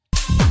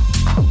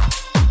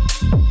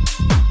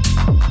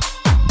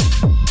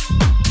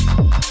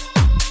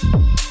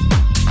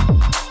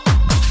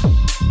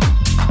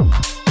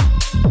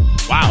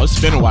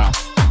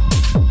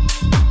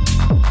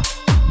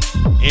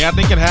I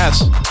think it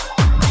has.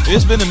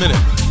 It's been a minute.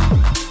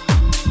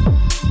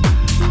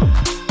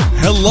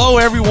 Hello,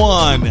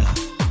 everyone.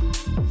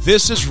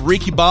 This is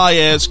Ricky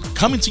Baez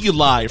coming to you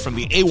live from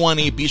the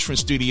A1A Beachfront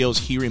Studios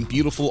here in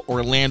beautiful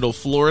Orlando,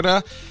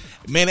 Florida.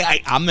 Man,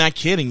 I'm not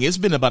kidding. It's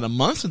been about a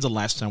month since the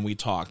last time we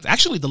talked.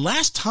 Actually, the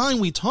last time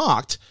we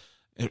talked,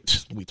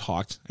 it's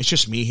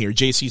just me here.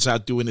 JC's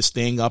out doing his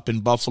thing up in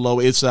Buffalo.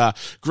 It's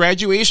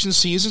graduation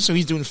season, so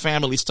he's doing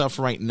family stuff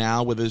right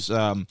now with his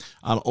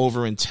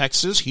over in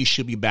Texas. He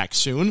should be back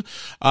soon.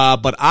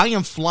 But I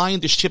am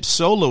flying the ship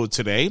solo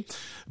today.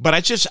 But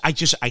I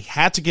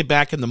had to get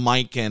back in the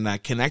mic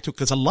and connect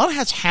because a lot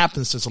has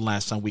happened since the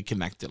last time we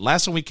connected.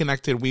 Last time we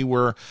connected, it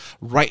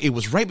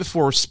was right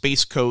before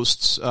Space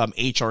Coast's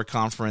HR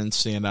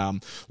conference,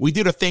 and we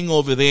did a thing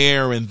over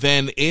there, and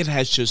then it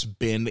has just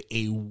been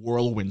a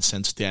whirlwind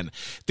since then.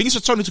 Things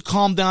are starting to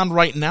calm down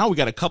right now. We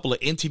got a couple of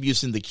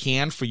interviews in the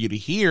can for you to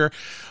hear,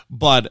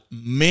 but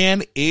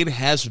man, it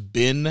has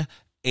been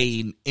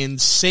an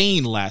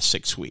insane last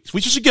 6 weeks,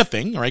 which is a good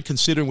thing, all right,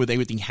 considering with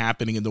everything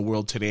happening in the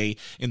world today,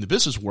 in the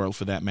business world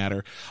for that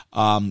matter.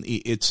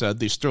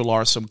 There still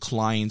are some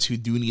clients who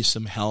do need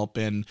some help,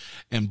 and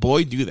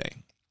boy, do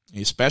they,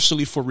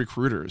 especially for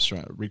recruiters.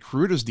 Right?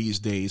 Recruiters these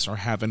days are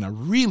having a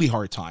really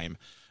hard time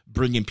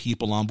bringing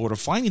people on board or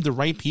finding the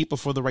right people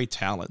for the right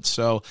talent.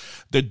 So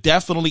there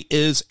definitely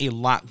is a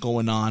lot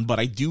going on, but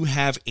I do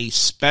have a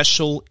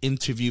special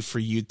interview for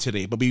you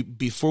today. But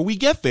before we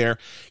get there,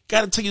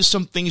 got to tell you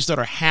some things that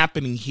are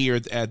happening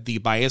here at the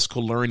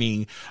Baezco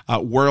Learning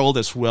world,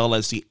 as well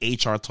as the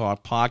HR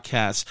Talk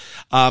podcast.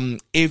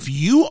 If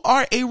you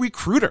are a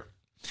recruiter,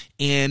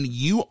 and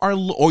you're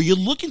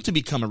looking to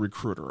become a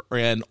recruiter,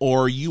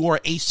 or you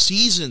are a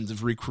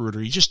seasoned recruiter,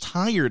 you're just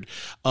tired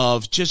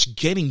of just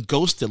getting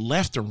ghosted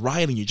left and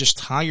right, and you're just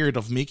tired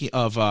of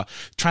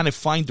trying to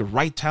find the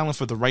right talent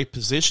for the right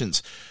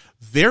positions,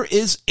 there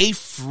is a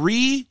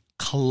free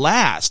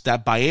class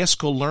that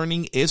Baezco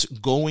Learning is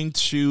going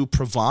to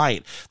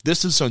provide.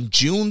 This is on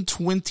June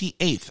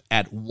 28th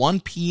at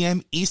 1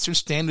 p.m. Eastern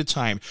Standard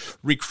Time.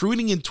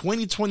 Recruiting in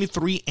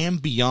 2023 and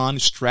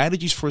beyond,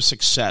 strategies for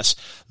success.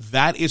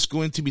 That is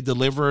going to be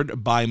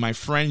delivered by my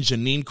friend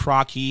Janine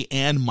Crockey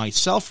and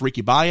myself,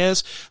 Ricky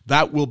Baez.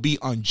 That will be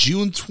on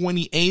June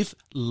 28th,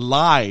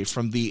 live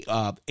from the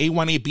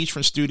A1A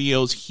Beachfront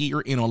Studios here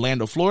in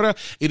Orlando, Florida.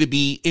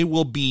 It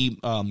will be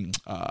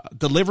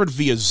delivered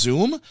via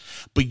Zoom,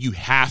 but you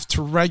have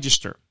to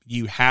register.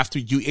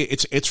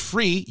 It's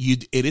free.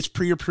 It is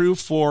pre-approved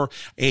for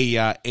a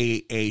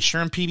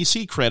SHRM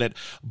PDC credit,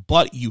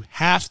 but you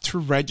have to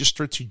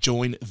register to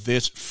join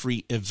this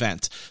free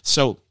event.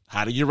 So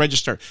how do you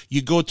register?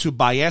 You go to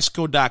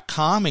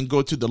Baezco.com and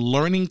go to the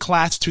learning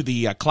class, to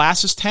the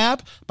classes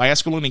tab,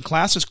 Baezco Learning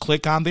Classes,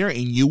 click on there,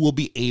 and you will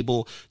be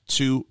able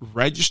to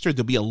register.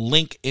 There'll be a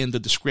link in the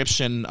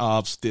description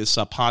of this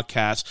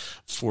podcast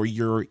for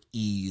your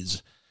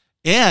ease.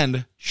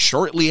 And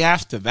shortly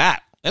after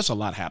that, that's a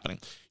lot happening.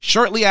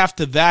 Shortly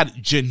after that,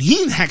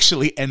 Janine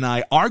actually and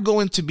I are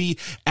going to be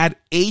at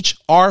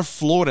HR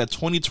Florida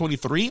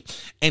 2023,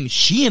 and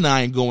she and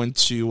I are going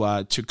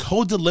to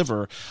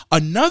co-deliver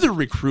another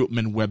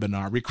recruitment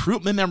webinar,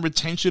 Recruitment and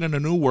Retention in a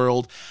New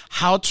World,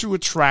 How to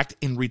Attract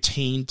and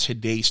Retain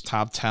Today's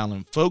Top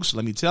Talent. Folks,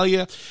 let me tell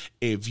you,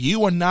 if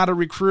you are not a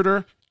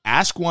recruiter,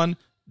 ask one.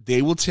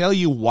 They will tell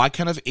you what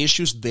kind of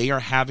issues they are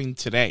having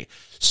today.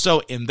 So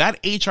in that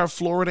HR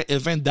Florida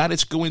event, that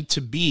is going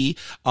to be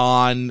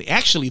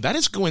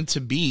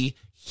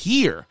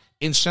here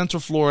in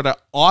Central Florida,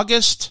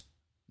 August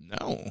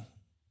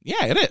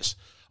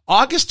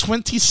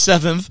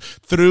 27th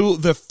through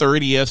the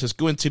 30th. Is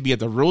going to be at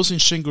the Rose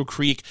and Shingle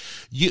Creek.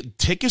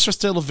 Tickets are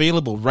still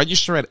available.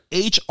 Register at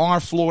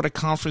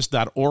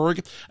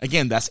hrfloridaconference.org.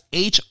 Again, that's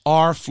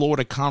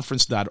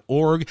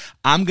hrfloridaconference.org.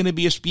 I'm going to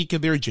be a speaker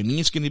there.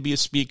 Janine's going to be a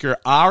speaker.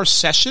 Our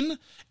session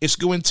is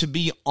going to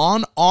be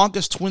on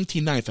August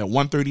 29th at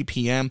 1:30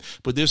 p.m.,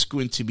 but there's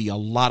going to be a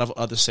lot of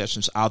other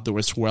sessions out there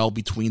as well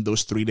between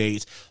those 3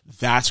 days.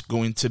 That's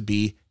going to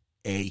be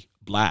a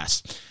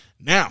blast.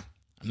 Now,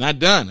 I'm not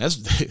done.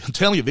 I'm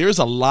telling you, there's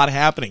a lot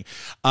happening.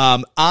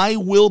 I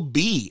will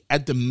be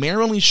at the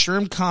Maryland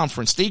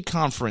SHRM State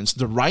Conference,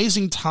 the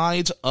Rising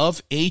Tides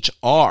of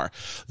HR.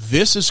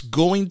 This is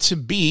going to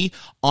be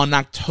on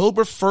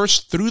October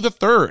 1st through the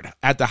 3rd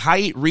at the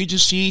Hyatt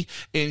Regency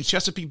in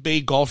Chesapeake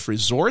Bay Golf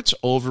Resort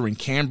over in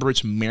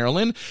Cambridge,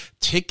 Maryland.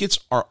 Tickets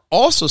are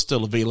also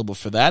still available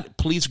for that.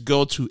 Please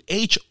go to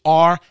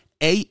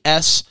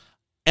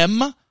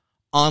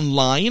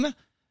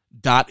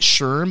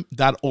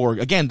HRASMonline.SHRM.org.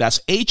 Again, that's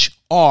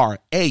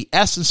HRAS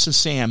as in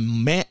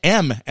Sam,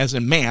 M as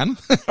in man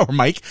or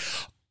Mike,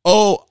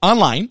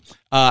 online,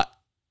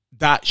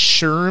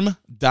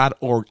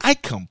 .SHRM.org. I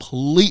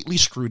completely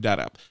screwed that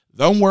up.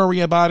 Don't worry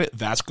about it.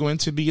 That's going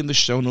to be in the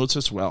show notes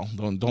as well.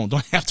 Don't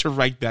have to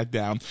write that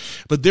down.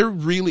 But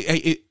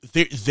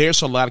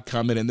there's a lot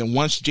coming. And then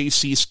once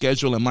JC's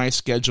schedule and my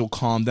schedule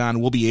calm down,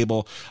 we'll be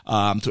able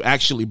to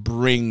actually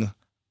bring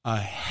a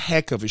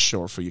heck of a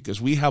show for you, because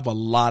we have a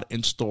lot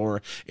in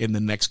store in the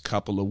next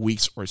couple of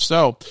weeks or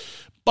so.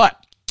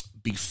 But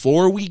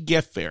before we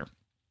get there,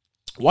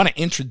 I want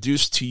to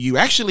introduce to you.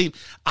 Actually,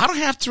 I don't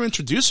have to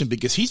introduce him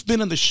because he's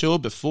been on the show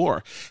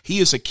before. He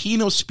is a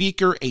keynote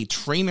speaker, a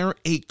trainer,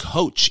 a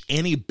coach,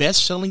 and a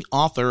best-selling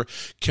author,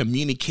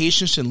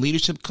 communications and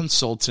leadership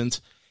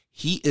consultant.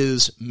 He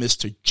is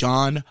Mr.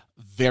 John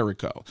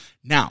Verrico.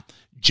 Now,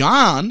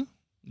 John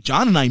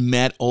and I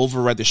met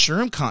over at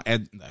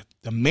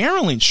the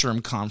Maryland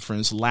SHRM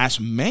conference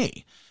last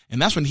May.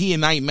 And that's when he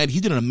and I met.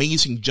 He did an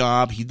amazing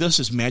job. He does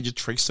his magic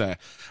tricks.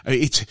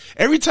 It's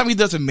every time he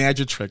does a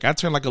magic trick, I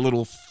turn like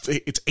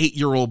it's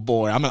 8-year-old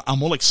boy.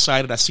 I'm all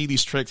excited. I see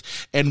these tricks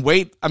and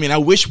wait. I mean, I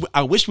wish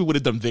we would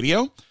have done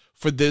video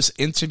for this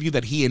interview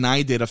that he and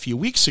I did a few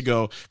weeks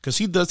ago, because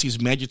he does these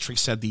magic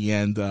tricks at the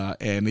end,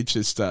 and it's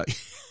just,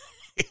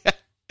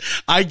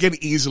 I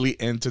get easily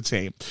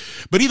entertained.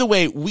 But either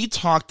way, we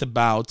talked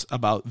about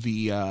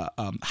the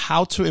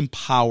how to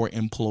empower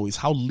employees,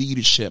 how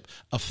leadership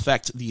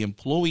affects the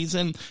employees,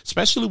 and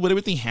especially with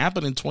everything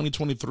happened in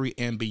 2023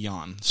 and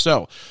beyond.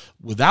 So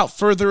without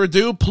further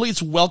ado,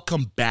 please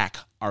welcome back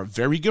our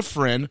very good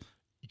friend,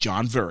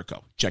 John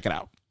Verrico. Check it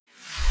out.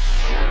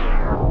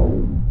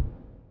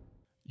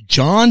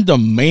 John the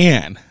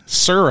man.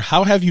 Sir,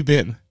 how have you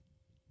been?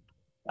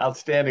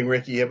 Outstanding,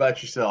 Ricky. How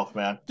about yourself,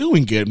 man?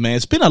 Doing good, man.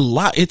 It's been a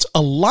lot.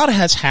 A lot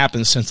has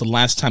happened since the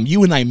last time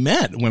you and I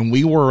met when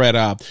we were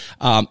at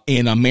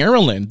in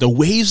Maryland. The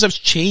waves have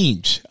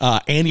changed.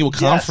 Annual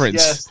conference.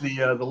 Yes,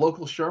 the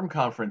local SHRM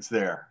conference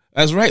there.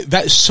 That's right.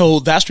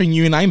 That's when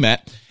you and I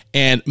met.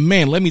 And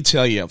man, let me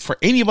tell you, for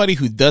anybody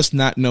who does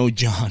not know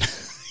John,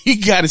 you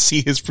got to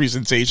see his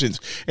presentations,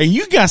 and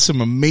you got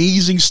some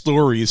amazing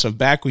stories of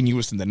back when you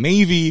was in the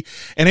Navy.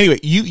 And anyway,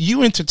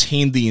 you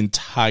entertained the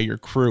entire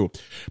crew,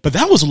 but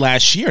that was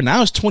last year.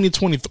 Now it's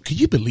 2020. Can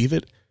you believe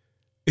it?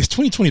 It's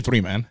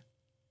 2023, man.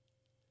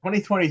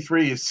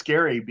 2023 is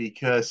scary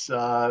because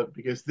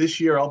this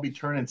year I'll be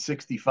turning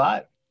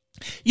 65.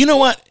 You know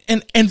what?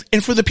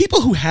 And for the people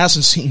who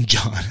hasn't seen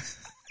John,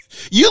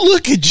 you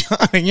look at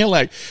John and you're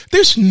like,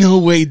 there's no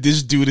way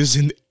this dude is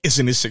in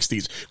his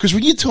 60s. Because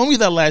when you told me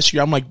that last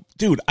year, I'm like,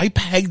 dude, I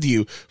pegged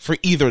you for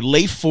either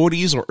late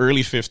 40s or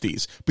early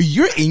 50s. But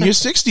you're in your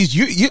 60s.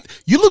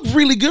 You look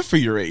really good for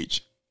your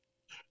age.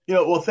 You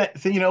know, well,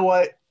 you know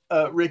what,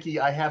 Ricky,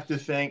 I have to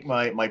thank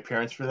my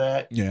parents for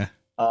that. Yeah.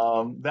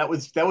 That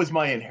was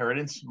my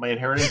inheritance. My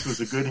inheritance was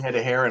a good head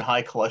of hair and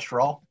high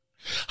cholesterol.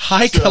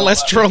 High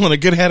cholesterol and a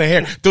good head of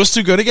hair. Those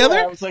two go together?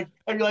 Yeah,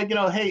 I'd be like, you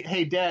know,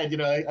 hey, Dad, you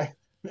know,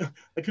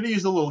 I could have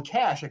used a little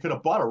cash. I could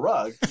have bought a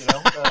rug, you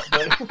know.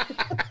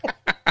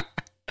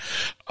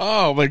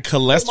 Oh, but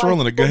cholesterol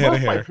and a good head of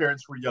hair. My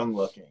parents were young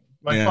looking.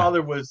 My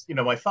father was, you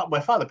know, my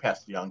father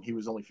passed young. He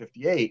was only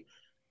 58,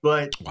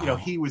 but wow. You know,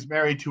 he was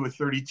married to a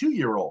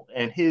 32-year-old,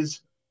 and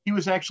he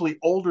was actually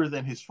older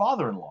than his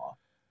father-in-law,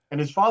 and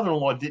his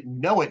father-in-law didn't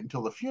know it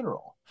until the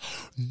funeral.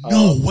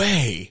 No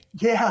way.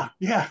 Yeah.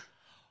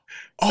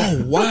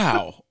 Oh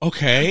wow.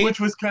 Okay.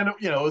 Which was kind of,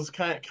 you know, it was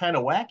kind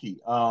of wacky.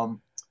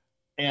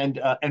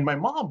 And my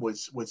mom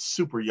was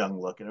super young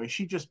looking. I mean,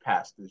 she just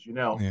passed, as you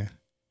know. Yeah.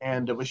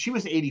 And but she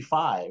was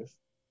 85.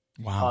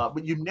 Wow.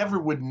 But you never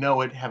would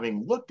know it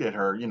having looked at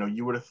her. You know,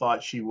 you would have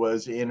thought she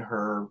was in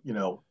her, you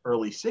know,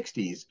 early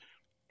 60s.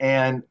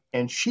 And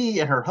she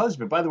and her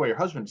husband, by the way, her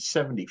husband's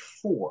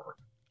 74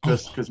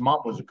 because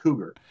mom was a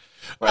cougar.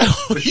 Right?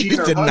 But she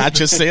did not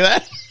just say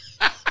that.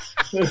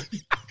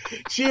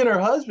 She and her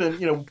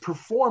husband, you know,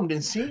 performed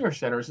in senior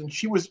centers, and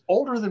she was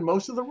older than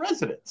most of the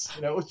residents.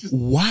 You know, it was just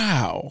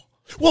wow.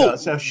 Well,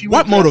 so she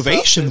what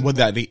motivation would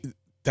that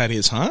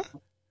is, huh?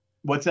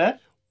 What's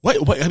that?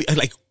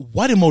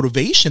 What a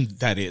motivation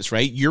that is,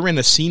 right? You're in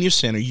a senior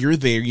center, you're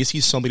there, you see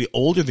somebody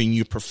older than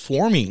you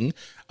performing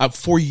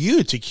for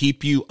you to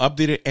keep you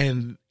updated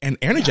and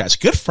energized.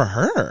 Good for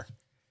her.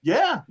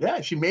 Yeah.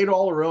 She made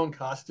all her own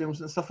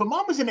costumes and stuff. But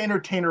mom was an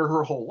entertainer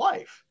her whole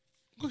life.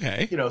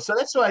 Okay. You know, so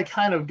that's why I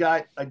kind of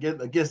got a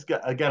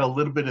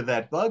little bit of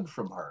that bug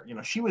from her. You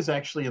know, she was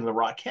actually in the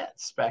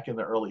Rockettes back in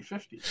the early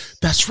 50s.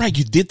 That's right.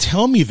 You did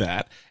tell me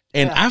that.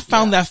 And I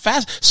found that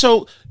fast.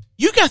 So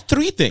you got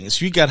three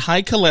things. You got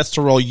high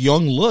cholesterol,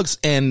 young looks,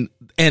 and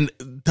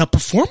the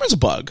performance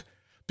bug,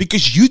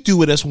 because you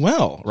do it as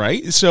well,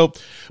 right? So,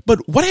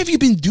 but what have you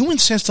been doing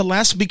since the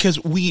last,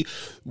 because we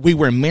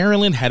were in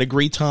Maryland, had a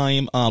great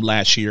time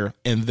last year,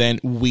 and then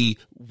we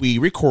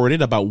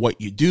recorded about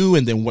what you do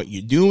and then what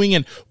you're doing,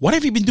 and what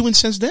have you been doing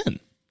since then?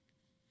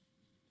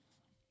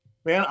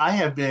 Man, I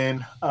have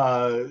been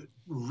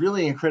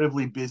really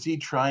incredibly busy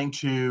trying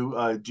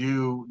to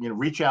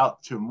reach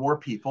out to more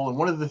people. And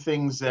one of the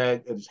things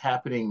that is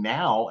happening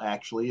now,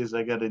 actually, is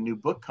I got a new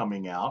book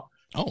coming out.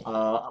 Oh,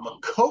 I'm a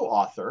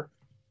co-author.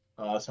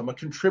 So I'm a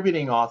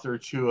contributing author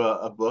to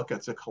a book.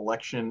 It's a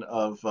collection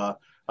of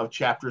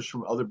chapters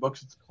from other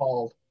books. It's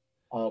called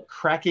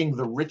Cracking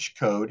the Rich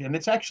Code. And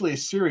it's actually a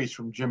series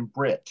from Jim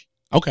Britt.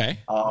 Okay.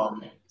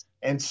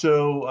 And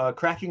so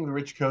Cracking the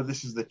Rich Code,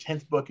 this is the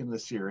 10th book in the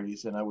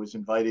series, and I was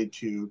invited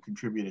to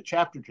contribute a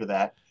chapter to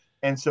that.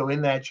 And so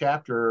in that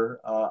chapter,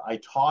 I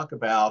talk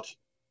about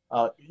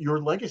your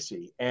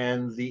legacy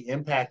and the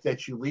impact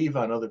that you leave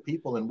on other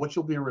people and what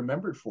you'll be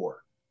remembered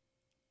for.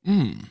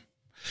 Mm.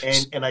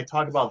 And I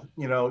talk about,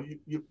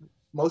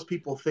 most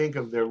people think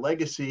of their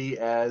legacy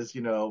as,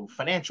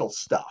 financial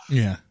stuff,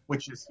 Yeah.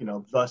 which is,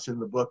 thus in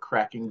the book,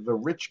 Cracking the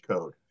Rich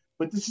Code.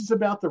 But this is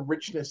about the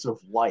richness of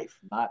life,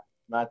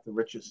 not the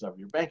richness of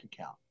your bank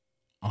account.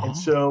 And Oh.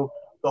 so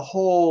the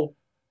whole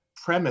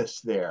premise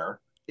there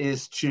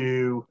is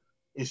to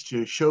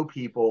show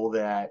people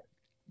that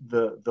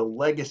the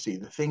legacy,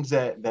 the things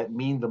that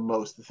mean the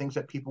most, the things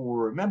that people will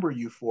remember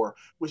you for,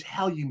 was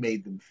how you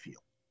made them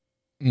feel.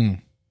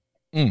 Mm.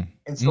 Mm.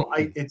 And so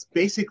it's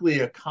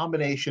basically a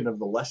combination of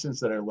the lessons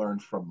that I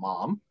learned from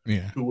mom,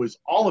 Yeah. who was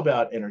all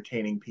about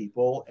entertaining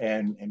people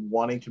and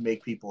wanting to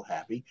make people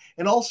happy,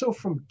 and also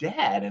from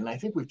dad. And I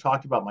think we've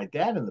talked about my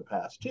dad in the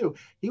past too.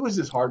 He was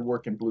this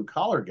hardworking blue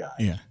collar guy.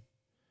 Yeah.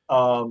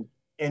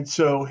 And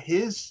so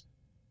his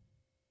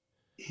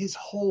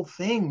whole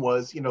thing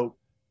was,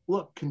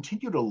 look,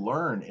 continue to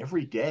learn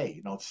every day.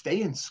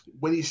 Stay in,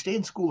 whether you stay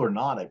in school or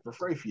not. I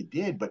prefer if you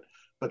did, but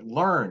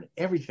learn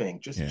everything.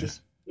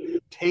 Just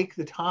take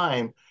the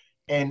time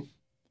and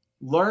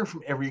learn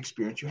from every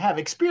experience you have.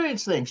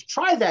 Experience things.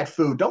 Try that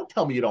food. Don't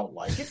tell me you don't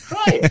like it.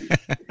 Try it.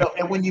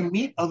 And when you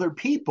meet other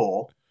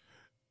people,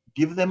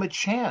 give them a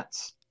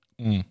chance.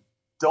 Mm.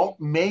 Don't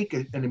make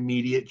an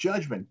immediate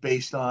judgment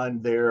based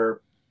on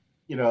their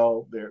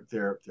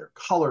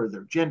color,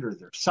 their gender,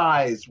 their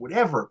size,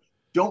 whatever.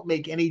 Don't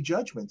make any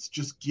judgments.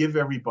 Just give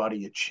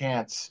everybody a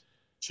chance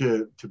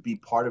to be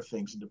part of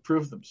things and to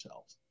prove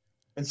themselves.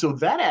 And so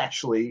that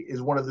actually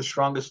is one of the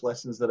strongest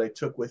lessons that I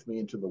took with me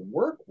into the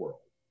work world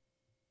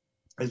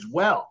as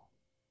well.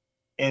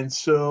 And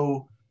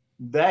so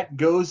that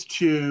goes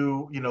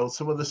to,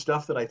 some of the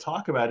stuff that I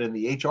talk about in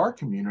the HR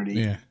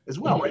community as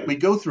well, right? We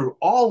go through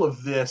all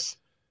of this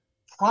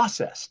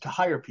process to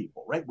hire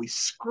people, right? We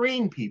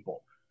screen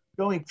people,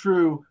 going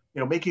through,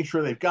 making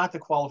sure they've got the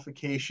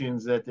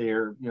qualifications, that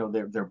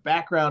their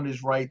background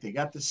is right, they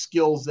got the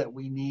skills that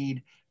we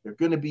need, they're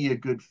going to be a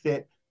good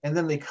fit. And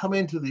then they come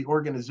into the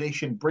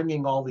organization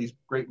bringing all these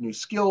great new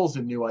skills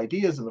and new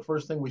ideas. And the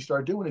first thing we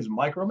start doing is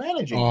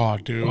micromanaging. Oh,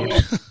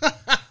 dude.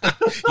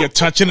 You're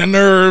touching a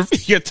nerve.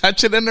 You're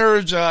touching a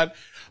nerve, John.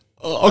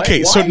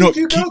 Okay. Why did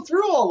you go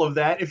through all of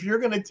that if you're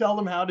going to tell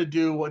them how to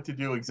do what to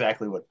do,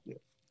 exactly what to do?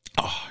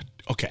 Oh,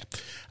 okay.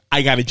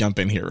 I got to jump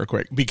in here real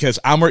quick because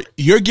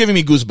you're giving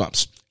me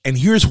goosebumps. And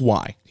here's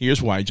why.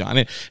 Here's why,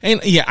 John.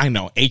 And yeah, I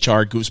know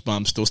HR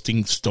goosebumps, those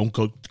things don't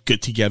go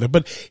good together.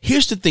 But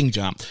here's the thing,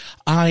 John.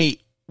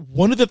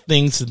 One of the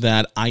things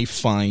that I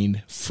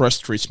find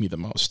frustrates me the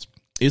most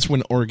is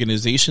when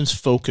organizations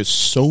focus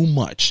so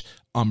much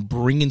on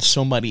bringing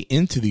somebody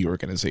into the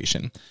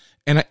organization.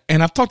 And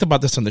I've talked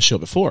about this on the show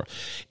before.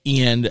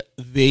 And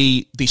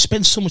they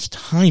spend so much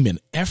time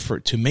and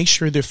effort to make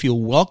sure they feel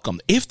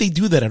welcome, if they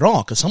do that at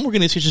all, because some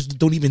organizations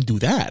don't even do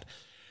that.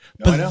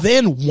 But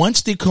then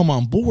once they come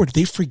on board,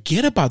 they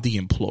forget about the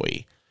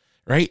employee.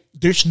 Right?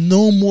 There's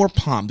no more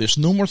POM. There's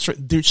no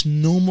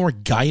more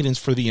guidance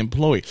for the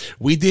employee.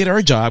 We did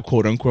our job,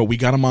 quote unquote. We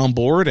got them on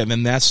board, and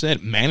then that's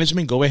it.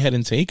 Management, go ahead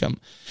and take them.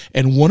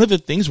 And one of the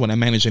things when I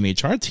manage an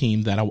HR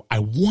team that I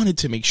wanted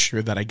to make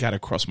sure that I got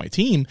across my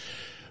team,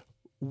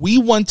 we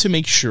want to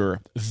make sure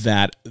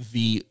that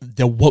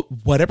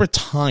whatever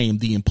time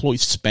the employee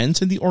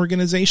spends in the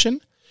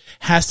organization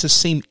has the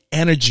same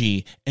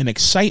energy and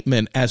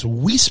excitement as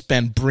we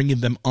spend bringing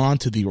them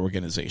onto the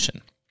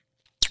organization.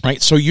 Right.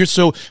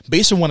 So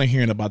based on what I'm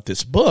hearing about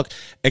this book,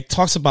 it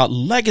talks about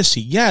legacy.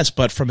 Yes.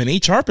 But from an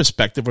HR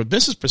perspective or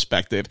business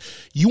perspective,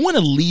 you want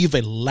to leave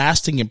a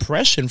lasting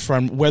impression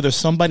from whether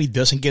somebody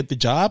doesn't get the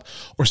job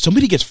or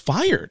somebody gets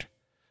fired.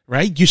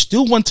 Right. You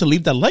still want to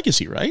leave that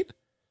legacy, right?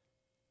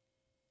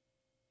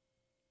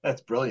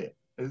 That's brilliant.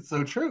 It's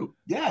so true.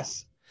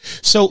 Yes.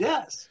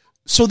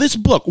 So this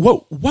book,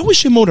 what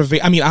was your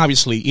motivation? I mean,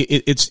 obviously,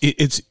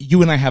 it's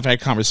you and I have had a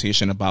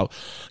conversation about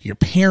your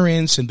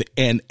parents and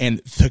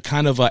the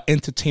kind of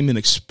entertainment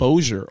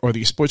exposure or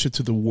the exposure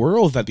to the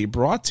world that they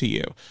brought to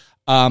you.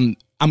 I'm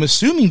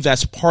assuming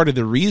that's part of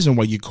the reason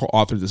why you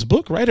co-authored this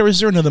book, right? Or is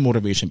there another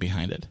motivation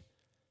behind it?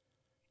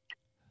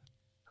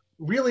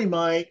 Really,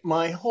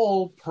 my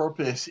whole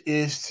purpose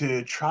is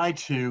to try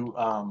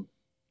to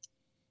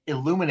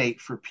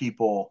illuminate for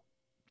people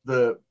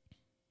the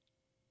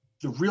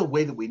real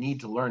way that we need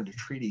to learn to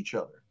treat each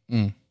other,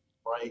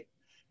 right?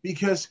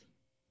 Because,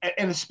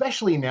 and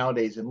especially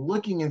nowadays, and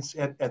looking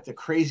at the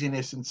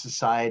craziness in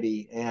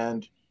society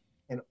and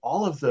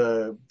all of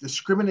the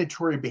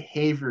discriminatory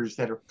behaviors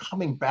that are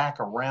coming back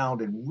around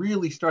and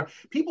really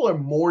people are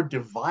more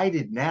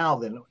divided now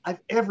than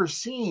I've ever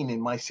seen in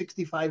my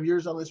 65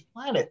 years on this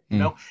planet,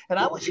 and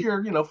I was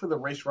here, for the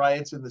race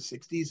riots in the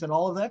 60s and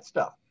all of that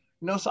stuff,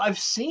 so I've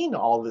seen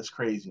all this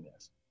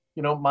craziness,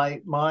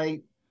 my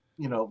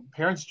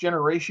parents'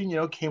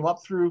 generation, came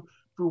up through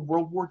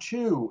World War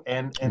II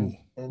and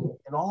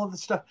all of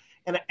this stuff.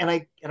 And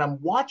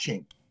I'm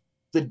watching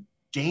the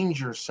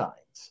danger signs.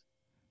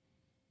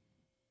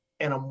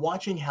 And I'm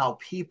watching how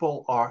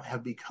people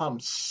have become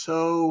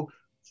so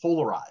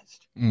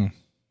polarized. Mm.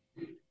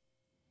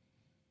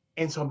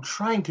 And so I'm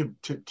trying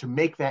to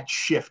make that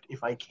shift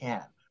if I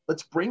can.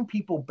 Let's bring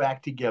people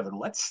back together.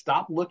 Let's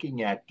stop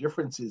looking at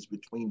differences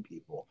between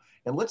people,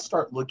 and let's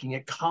start looking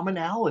at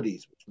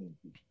commonalities between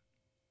people.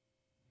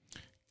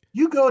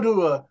 You go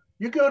to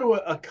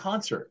a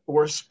concert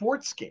or a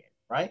sports game,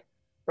 right?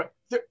 Right.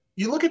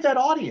 You look at that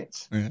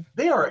audience. Yeah.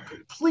 They are a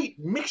complete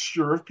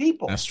mixture of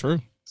people. That's true.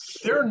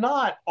 They're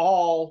not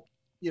all,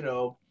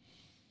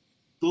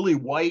 lily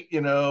white,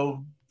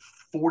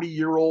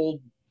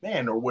 40-year-old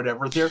men or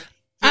whatever.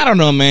 I don't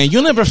know, man.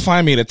 You'll never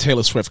find me at a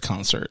Taylor Swift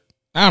concert.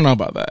 I don't know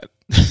about that.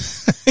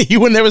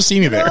 You would never see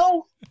me there.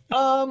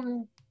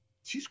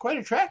 She's quite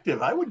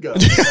attractive. I would go.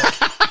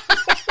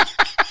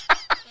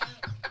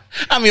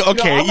 I mean,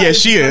 okay,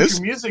 she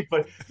is. Music,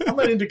 but I'm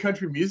not into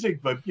country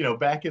music. But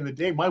back in the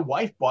day, my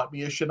wife bought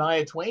me a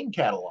Shania Twain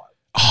catalog.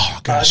 Oh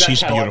gosh,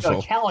 she's beautiful.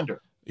 A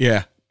calendar.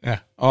 Yeah.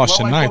 Oh,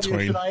 Shania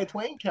Twain. A Shania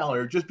Twain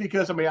calendar, just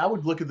because I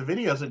would look at the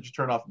videos and just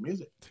turn off the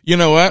music. You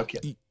know what?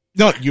 Okay.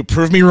 No, you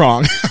proved me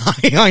wrong.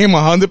 I am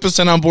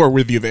 100% on board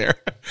with you there.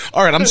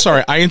 All right, I'm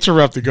sorry. I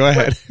interrupted. Go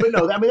ahead. But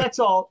no, that's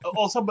all.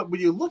 Also, but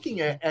when you're looking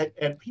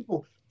at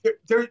people,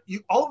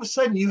 you all of a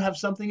sudden you have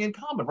something in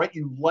common, right?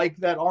 You like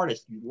that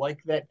artist, you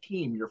like that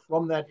team, you're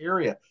from that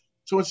area.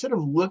 So instead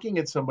of looking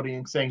at somebody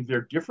and saying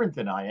they're different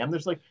than I am,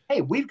 there's like,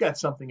 hey, we've got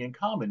something in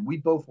common. We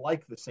both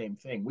like the same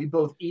thing. We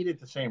both eat at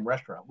the same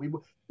restaurant.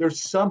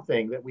 There's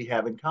something that we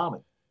have in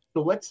common.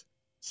 So let's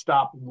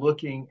stop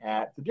looking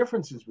at the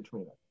differences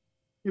between us.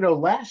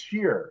 Last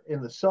year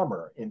in the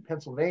summer in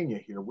Pennsylvania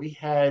here, we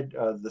had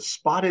the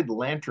spotted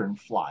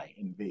lanternfly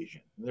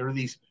invasion. There are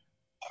these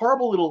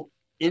horrible little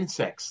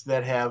insects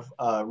that have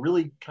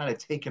really kind of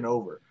taken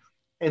over,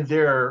 and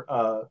they're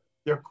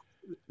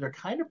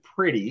kind of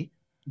pretty,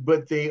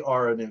 but they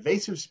are an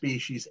invasive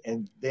species,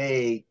 and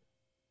they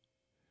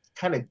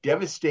kind of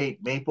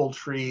devastate maple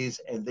trees,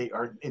 and they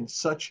are in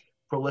such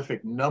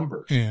prolific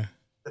numbers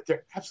that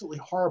they're absolutely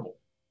horrible.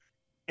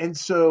 And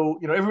so,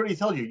 everybody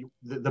tells you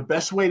the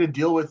best way to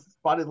deal with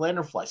spotted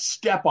lanternflies,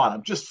 step on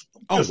them, just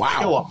kill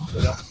them.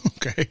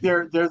 Okay.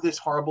 They're this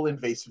horrible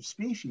invasive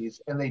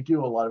species, and they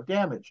do a lot of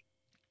damage.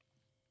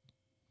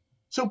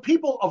 So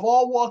people of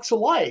all walks of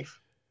life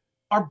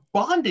are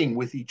bonding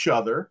with each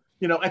other,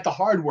 at the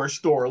hardware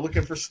store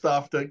looking for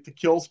stuff to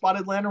kill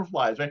spotted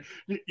lanternflies, right?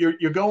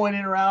 You're going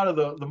in or out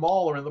of the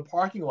mall or in the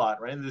parking lot,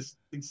 right? And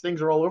these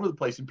things are all over the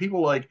place, and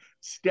people like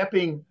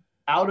stepping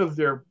out of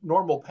their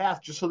normal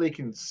path just so they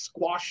can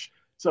squash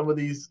some of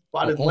these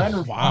spotted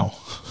lanternflies. Wow.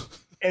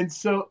 And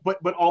so,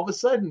 but all of a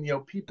sudden,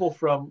 people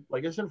from,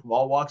 like I said, from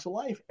all walks of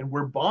life, and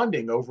we're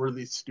bonding over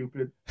these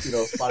stupid,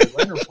 spotted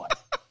lanternflies.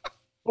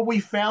 But we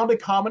found a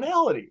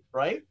commonality,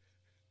 right?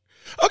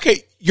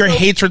 Okay, your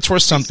hatred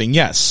towards something,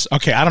 yes.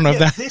 Okay, I don't know if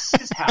that... This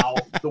is how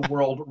the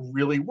world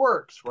really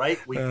works, right?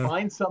 We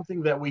find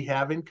something that we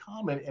have in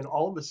common, and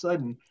all of a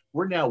sudden,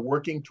 we're now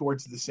working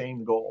towards the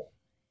same goal.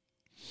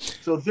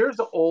 So there's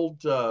an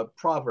old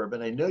proverb,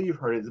 and I know you've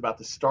heard it. It's about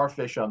the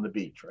starfish on the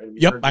beach, right?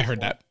 Yep, I heard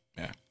that.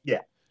 Yeah.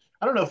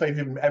 I don't know if I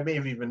may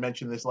have even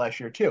mentioned this last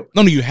year too.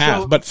 No, you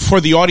have. But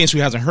for the audience who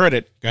hasn't heard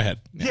it, go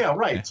ahead. Yeah,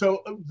 right. Yeah.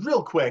 So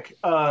real quick,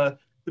 the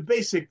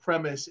basic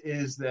premise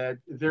is that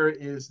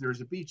there's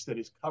a beach that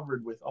is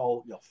covered with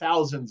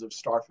thousands of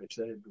starfish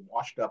that have been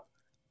washed up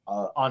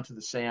onto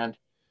the sand,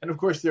 and of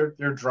course they're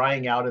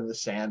drying out in the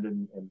sand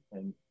and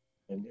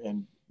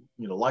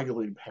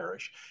likely to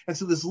perish. And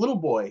so this little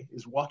boy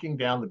is walking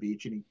down the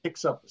beach, and he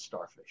picks up a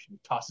starfish and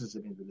he tosses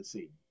it into the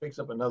sea. He picks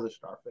up another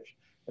starfish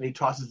and he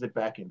tosses it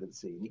back into the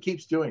sea. And he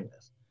keeps doing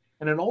this.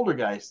 And an older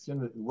guy is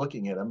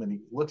looking at him, and he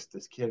looks at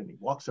this kid, and he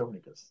walks over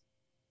and he goes,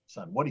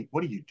 "Son, what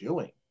are you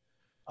doing?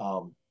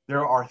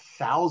 There are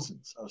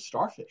thousands of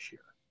starfish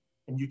here,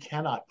 and you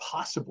cannot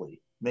possibly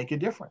make a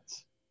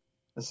difference."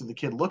 And so the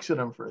kid looks at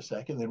him for a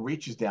second, then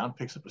reaches down,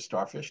 picks up a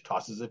starfish,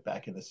 tosses it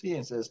back in the sea,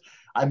 and says,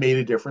 "I made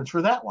a difference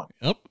for that one."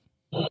 Yep.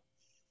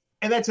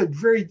 And that's a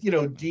very,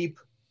 deep,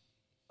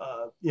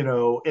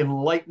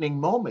 enlightening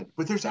moment.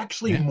 But there's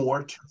actually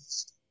more to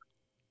this.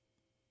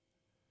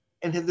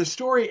 And if the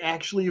story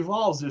actually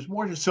evolves, there's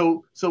more.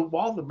 So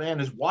while the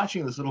man is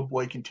watching this little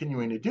boy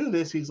continuing to do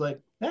this, he's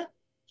like,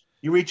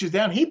 He reaches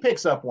down, he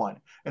picks up one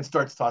and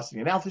starts tossing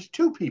it. Now there's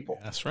two people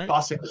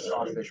tossing the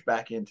starfish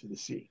back into the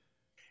sea.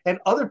 And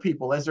other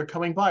people, as they're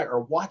coming by,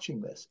 are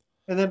watching this.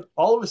 And then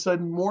all of a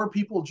sudden, more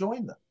people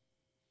join them.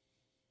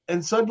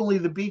 And suddenly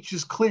the beach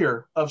is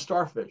clear of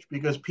starfish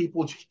because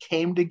people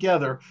came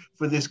together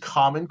for this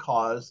common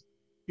cause.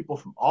 People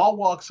from all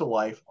walks of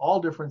life, all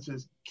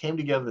differences, came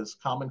together this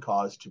common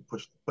cause to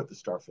put the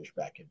starfish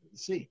back into the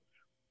sea.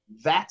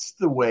 That's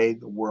the way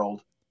the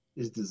world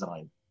is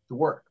designed to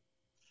work.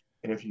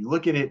 And if you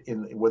look at it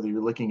whether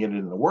you're looking at it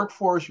in the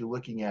workforce, you're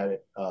looking at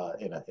it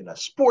in a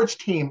sports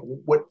team,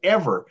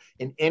 whatever,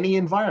 in any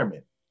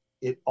environment,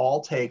 it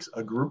all takes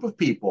a group of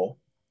people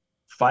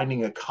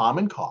finding a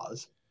common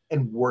cause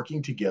and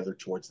working together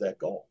towards that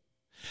goal.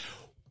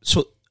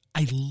 So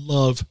I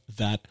love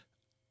that.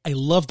 I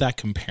love that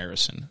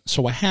comparison.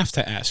 So I have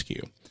to ask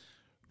you,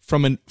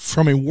 from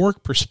a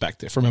work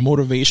perspective, from a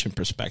motivation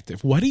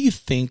perspective, why do you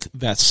think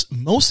that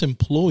most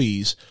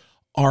employees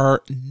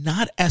are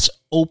not as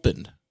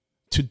open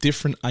to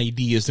different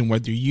ideas than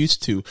what they're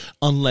used to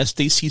unless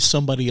they see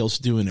somebody else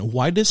doing it?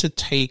 Why does it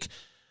take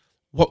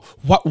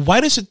why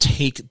does it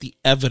take the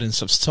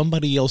evidence of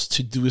somebody else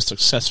to do it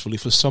successfully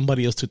for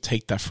somebody else to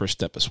take that first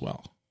step as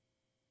well?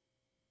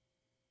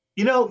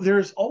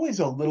 There's always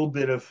a little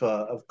bit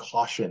of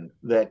caution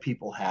that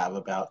people have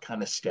about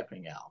kind of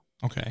stepping out.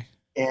 Okay.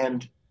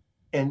 And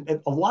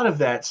a lot of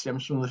that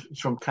stems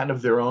from kind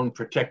of their own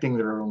protecting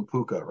their own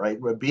puka, right?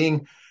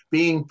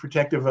 Being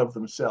protective of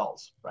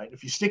themselves, right?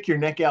 If you stick your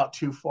neck out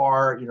too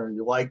far, you're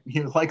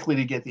likely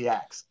to get the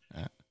axe.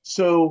 Yeah.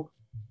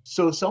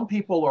 So some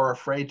people are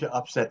afraid to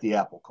upset the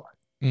apple cart.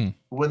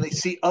 When they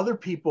see other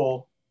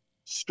people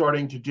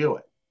starting to do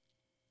it,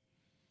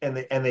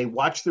 and they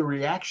watch the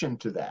reaction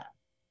to that,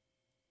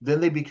 then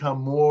they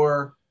become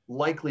more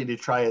likely to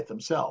try it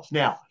themselves.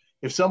 Now,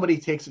 if somebody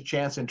takes a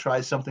chance and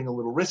tries something a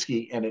little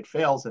risky and it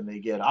fails and they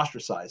get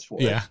ostracized for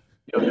it,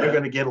 they're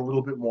going to get a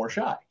little bit more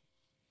shy.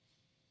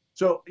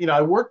 So,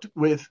 I worked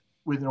with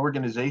an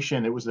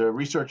organization. It was a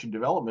research and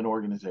development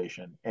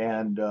organization,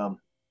 and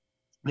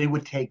they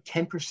would take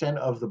 10%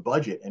 of the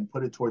budget and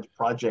put it towards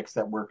projects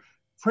that were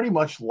pretty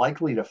much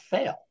likely to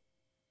fail.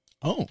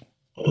 Oh.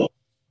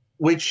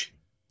 Which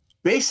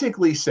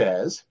basically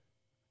says,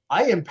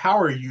 I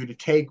empower you to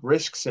take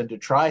risks and to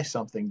try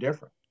something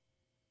different.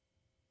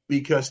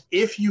 Because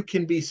if you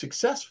can be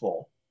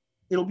successful,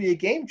 it'll be a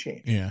game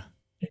changer. Yeah.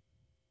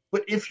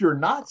 But if you're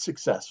not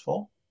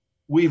successful,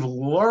 we've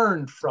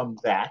learned from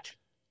that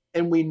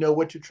and we know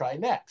what to try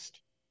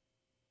next.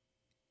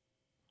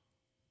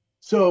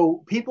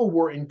 So people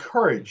were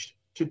encouraged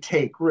to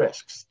take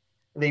risks.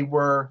 They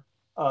were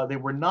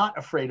not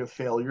afraid of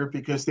failure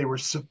because they were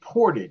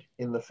supported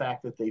in the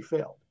fact that they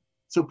failed.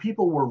 So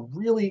people were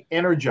really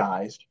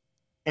energized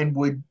and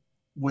would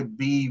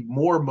be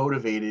more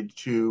motivated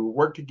to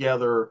work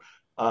together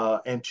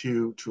and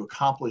to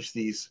accomplish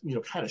these,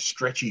 kind of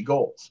stretchy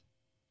goals.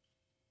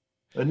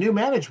 A new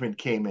management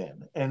came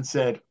in and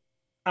said,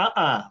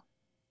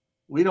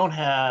 we don't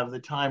have the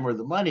time or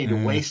the money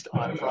to waste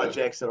on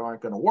projects that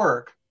aren't going to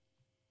work.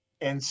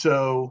 And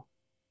so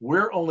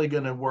we're only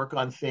going to work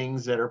on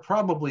things that are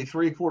probably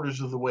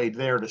 3/4 of the way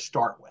there to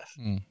start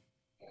with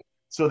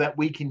so that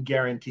we can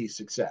guarantee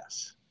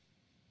success.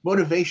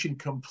 Motivation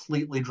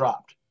completely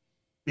dropped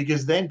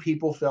because then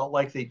people felt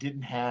like they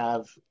didn't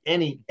have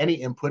any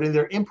input, and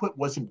their input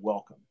wasn't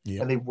welcome,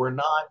 and they were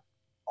not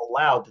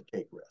allowed to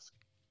take risks.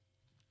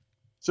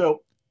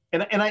 So,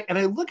 and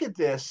I look at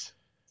this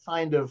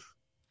kind of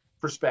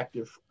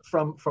perspective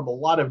from a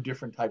lot of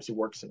different types of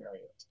work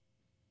scenarios.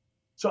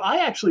 So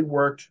I actually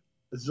worked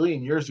a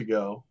zillion years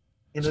ago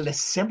in an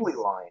assembly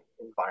line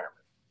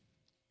environment.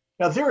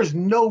 Now, there is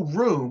no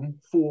room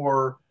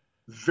for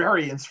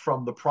variance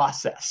from the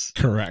process.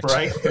 Correct.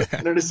 Right?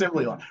 In an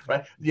assembly line,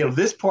 right?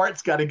 This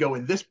part's got to go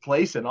in this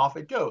place and off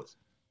it goes.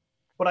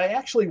 But I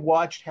actually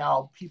watched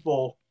how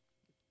people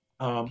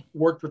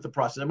worked with the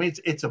process. I mean,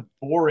 it's a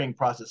boring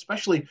process,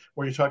 especially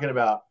when you're talking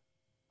about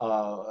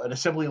an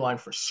assembly line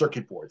for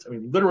circuit boards. I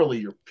mean, literally,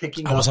 you're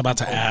picking up. I was about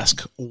to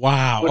ask.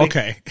 Wow.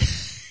 Okay.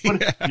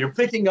 You're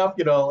picking up,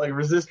 like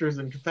resistors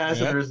and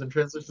capacitors and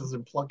transistors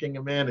and plunking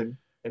them in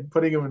and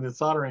putting them in the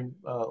soldering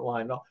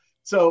line.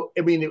 So,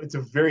 I mean, it's a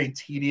very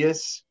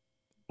tedious,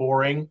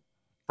 boring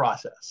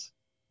process.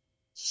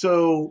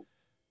 So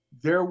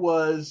there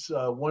was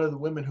one of the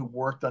women who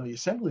worked on the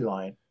assembly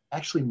line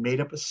actually made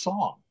up a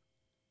song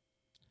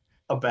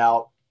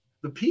about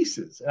the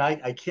pieces. And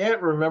I can't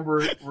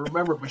remember,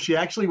 but she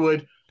actually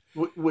would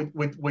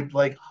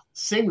like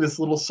sing this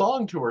little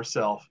song to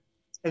herself.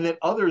 And then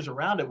others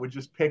around it would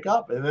just pick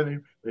up, and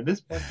then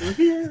this part over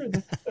here,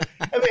 and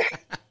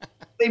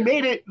they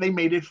made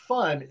it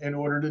fun in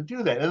order to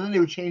do that, and then they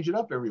would change it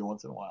up every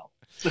once in a while.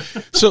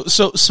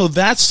 So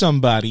that's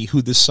somebody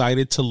who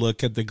decided to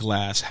look at the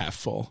glass half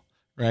full,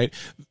 right?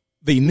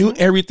 They knew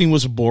everything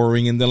was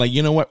boring, and they're like,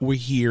 you know what? We're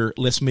here.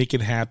 Let's make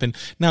it happen.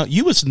 Now,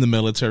 you was in the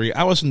military.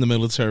 I was in the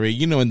military.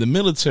 In the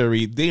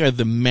military, they are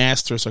the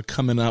masters of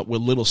coming up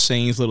with little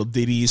sayings, little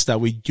ditties that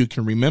you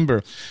can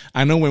remember.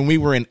 I know when we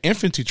were in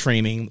infantry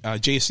training,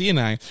 JC and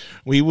I,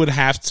 we would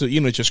have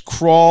to, just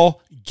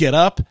crawl, get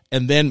up,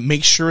 and then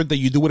make sure that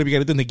you do whatever you got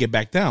to do and then get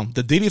back down.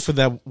 The ditty for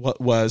that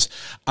was,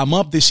 I'm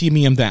up, they see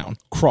me, I'm down.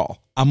 Crawl.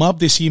 I'm up,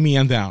 they see me,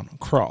 I'm down.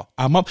 Crawl.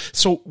 I'm up.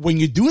 So when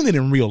you're doing it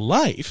in real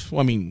life,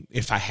 I mean,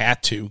 if I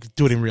had to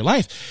do it in real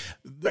life,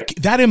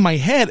 that in my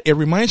head, it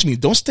reminds me,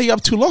 don't stay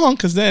up too long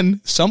because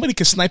then somebody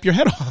can snipe your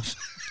head off.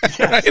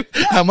 Right?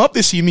 Yeah. I'm up,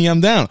 they see me,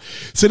 I'm down.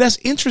 So that's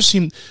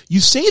interesting.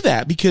 You say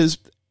that because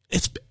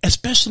it's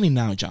especially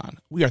now, John,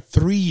 we are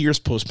 3 years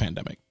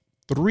post-pandemic.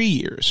 3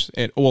 years.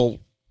 In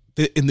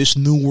this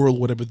new world,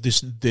 whatever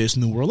this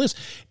new world is.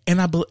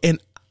 And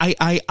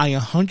I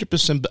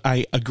 100%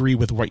 I agree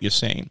with what you're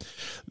saying.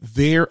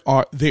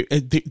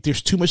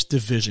 There's too much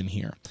division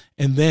here,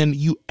 and then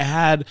you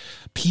add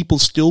people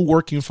still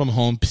working from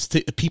home,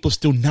 people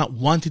still not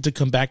wanting to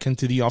come back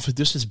into the office.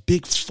 There's this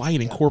big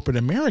fight in corporate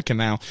America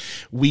now.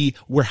 We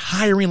were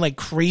hiring like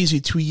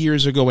crazy 2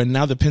 years ago, and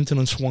now the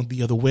pendulum swung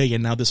the other way,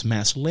 and now this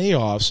mass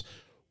layoffs.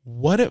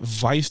 What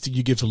advice do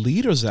you give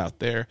leaders out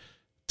there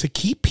to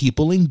keep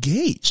people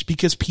engaged?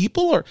 Because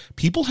people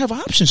have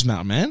options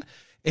now, man.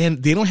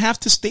 And they don't have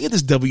to stay at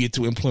this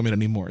W-2 employment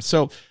anymore.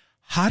 So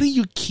how do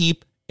you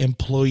keep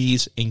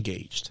employees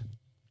engaged?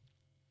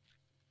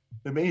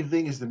 The main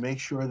thing is to make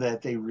sure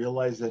that they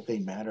realize that they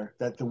matter,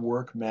 that the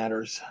work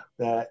matters,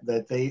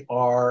 that they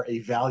are a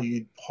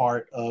valued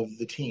part of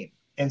the team.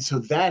 And so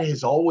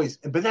that's always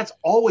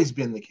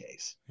been the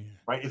case,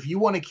 right? If you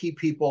want to keep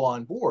people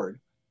on board,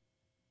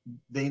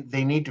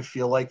 they need to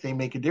feel like they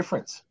make a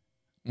difference.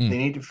 They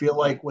need to feel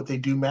like what they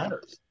do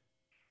matters.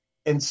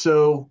 And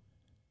so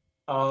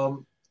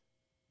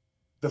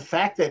the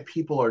fact that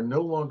people are no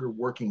longer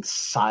working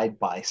side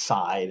by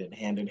side and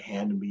hand in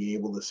hand and be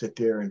able to sit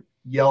there and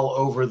yell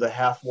over the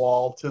half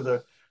wall to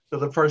the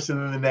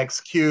person in the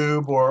next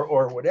cube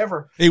or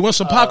whatever. Hey, you want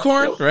some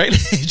popcorn? Right?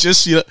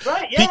 Just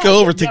peek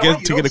over to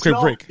get a quick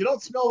break. You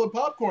don't smell the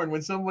popcorn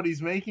when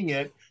somebody's making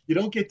it. You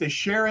don't get to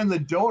share in the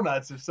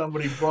donuts if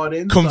somebody brought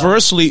in.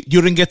 Conversely,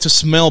 you didn't get to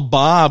smell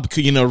Bob,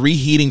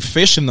 reheating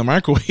fish in the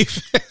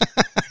microwave.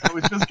 I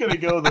was just going to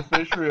go the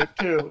fish route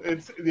too.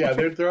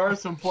 There are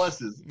some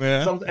pluses.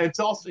 Yeah. It's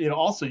also you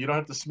don't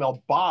have to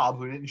smell Bob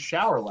who didn't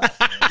shower last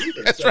night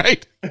either. That's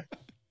right.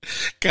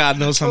 God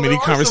knows how many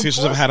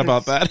conversations I've had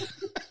about that.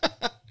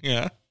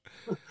 Yeah.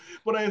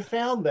 But I have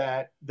found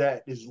that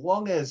as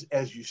long as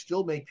you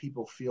still make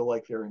people feel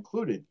like they're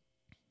included,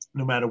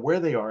 no matter where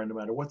they are and no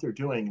matter what they're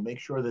doing, and make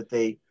sure that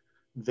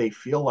they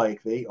feel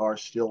like they are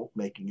still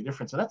making a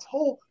difference. And that's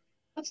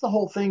the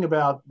whole thing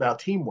about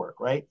teamwork,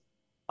 right?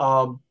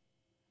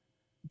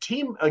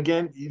 Team,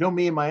 again,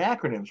 me and my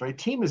acronyms, right?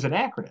 Team is an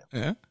acronym.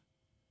 Yeah.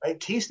 Right?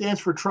 T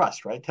stands for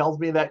trust, right? Tells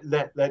me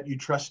that you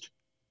trust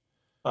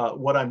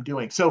what I'm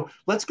doing. So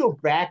let's go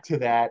back to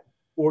that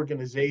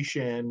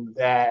organization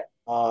that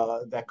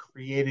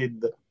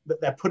created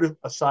that put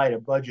aside a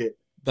budget,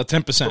 the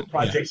 10% for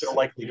projects that are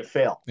likely to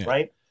fail,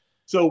 right?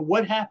 So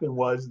what happened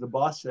was the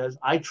boss says,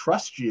 I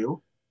trust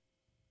you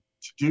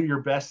to do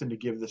your best and to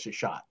give this a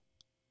shot.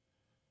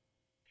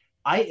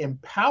 I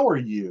empower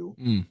you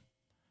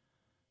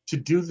to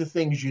do the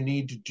things you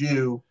need to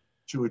do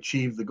to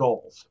achieve the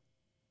goals.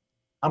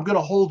 I'm going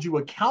to hold you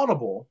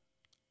accountable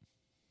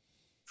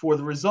for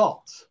the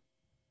results.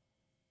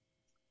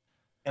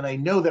 And I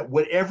know that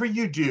whatever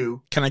you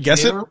do, can I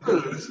guess it? Or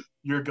lose,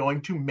 you're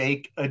going to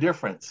make a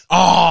difference.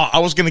 Oh, I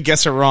was going to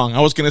guess it wrong.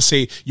 I was going to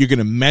say you're going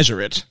to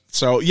measure it.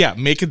 So yeah,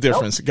 make a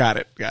difference. Nope. Got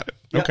it. Yep,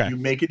 okay. You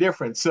make a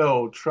difference.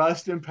 So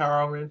trust,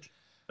 empowerment,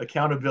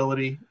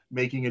 accountability,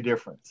 making a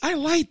difference. I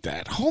like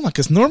that. Hold on,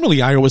 because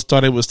normally I always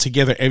thought it was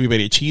together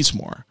everybody achieves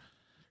more,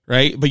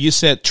 right? But you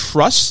said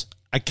trust,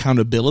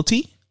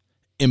 accountability,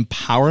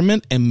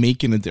 empowerment, and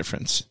making a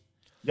difference.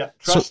 Yeah,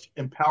 trust,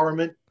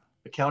 empowerment,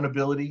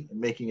 accountability, and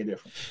making a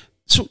difference.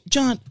 So,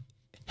 John,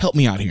 help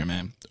me out here,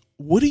 man.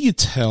 What do you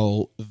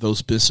tell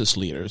those business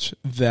leaders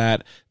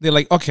that they're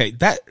like, okay,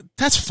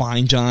 that's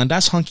fine, John,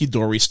 that's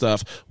hunky-dory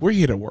stuff. We're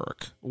here to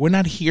work. We're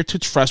not here to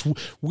trust.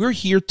 We're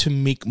here to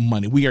make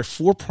money. We are a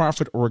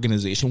for-profit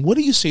organization. What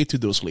do you say to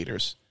those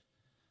leaders?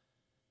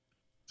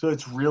 So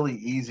it's really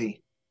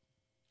easy,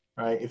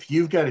 right? If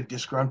you've got a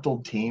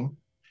disgruntled team,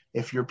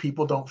 if your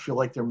people don't feel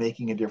like they're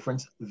making a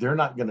difference, they're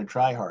not going to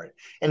try hard.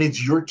 And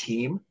it's your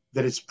team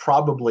that is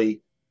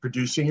probably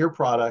producing your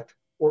product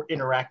or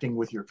interacting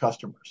with your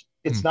customers.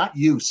 It's not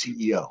you,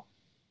 CEO,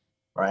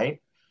 right?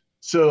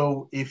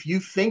 So if you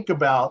think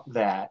about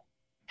that,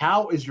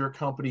 how is your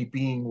company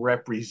being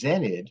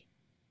represented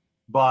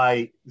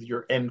by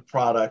your end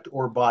product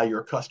or by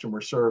your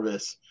customer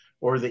service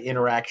or the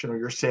interaction or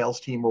your sales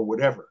team or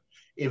whatever?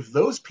 If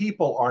those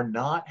people are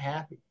not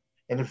happy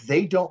and if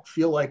they don't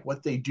feel like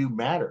what they do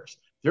matters,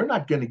 they're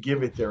not going to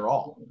give it their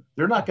all.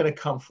 They're not going to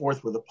come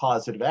forth with a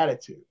positive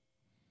attitude.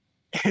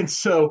 And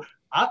so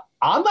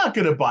I'm not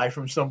going to buy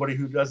from somebody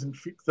who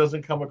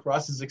doesn't come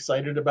across as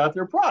excited about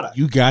their product.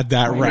 You got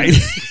that right.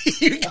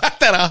 You got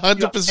that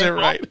 100%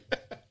 right.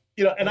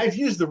 And I've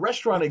used the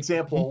restaurant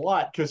example a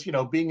lot because,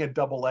 being a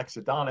double X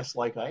Adonis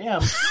like I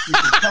am, you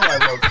can tell I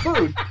love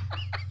food.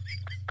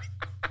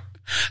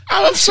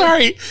 I'm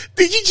sorry.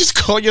 Did you just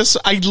call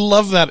yourself? I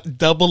love that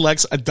double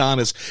X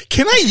Adonis.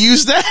 Can I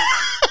use that?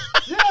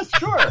 Yeah,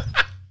 sure.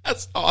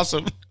 That's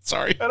awesome.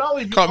 Sorry,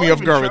 and caught me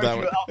off guard with that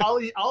one.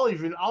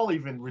 I'll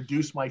even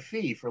reduce my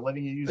fee for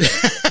letting you use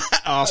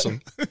that.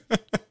 Awesome.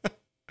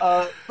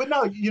 But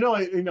no,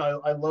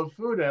 I love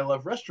food and I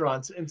love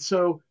restaurants, and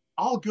so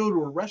I'll go to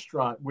a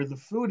restaurant where the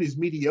food is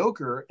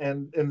mediocre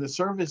and the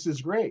service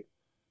is great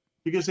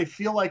because they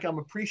feel like I'm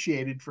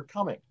appreciated for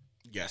coming.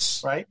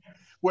 Yes. Right.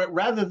 Where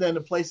rather than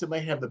a place that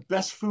might have the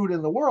best food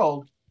in the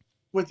world,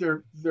 but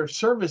their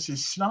service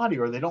is snotty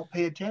or they don't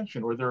pay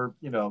attention or they're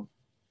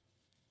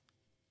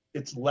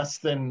it's less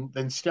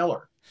than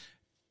stellar.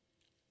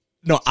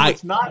 No, So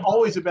it's not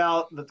always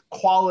about the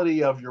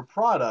quality of your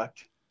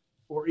product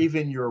or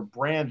even your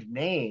brand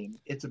name.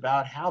 It's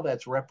about how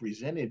that's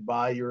represented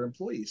by your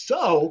employees.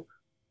 So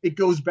it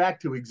goes back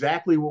to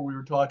exactly what we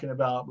were talking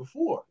about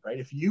before, right?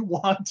 If you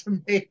want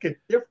to make a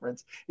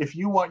difference, if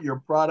you want your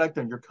product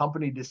and your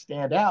company to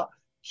stand out,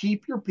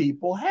 keep your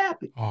people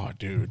happy. Oh,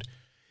 dude,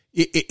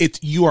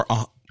 you are.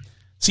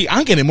 See,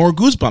 I'm getting more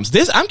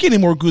goosebumps. I'm getting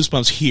more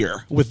goosebumps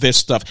here with this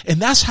stuff, and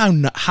that's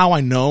how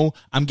I know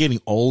I'm getting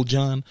old,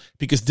 John,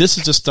 because this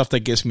is the stuff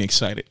that gets me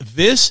excited.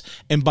 This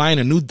and buying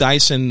a new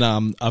Dyson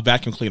a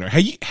vacuum cleaner.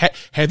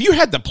 Have you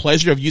had the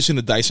pleasure of using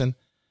the Dyson?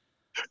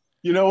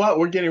 You know what?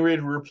 We're getting ready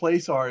to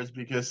replace ours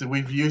because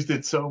we've used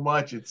it so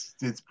much.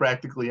 It's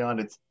practically on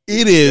its.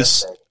 It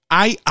is.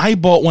 I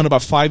bought one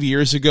about 5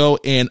 years ago,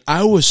 and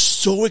I was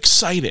so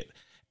excited.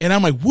 And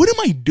I'm like, what am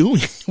I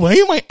doing? Why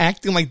am I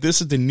acting like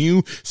this is the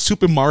new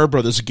Super Mario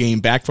Brothers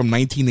game back from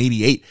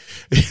 1988?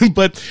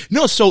 But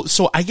no,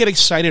 so I get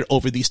excited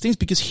over these things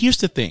because here's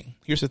the thing.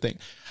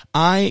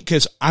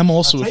 Because I'm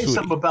also I'll tell you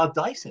something about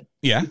Dyson.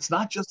 Yeah. It's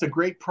not just a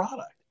great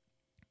product.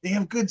 They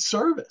have good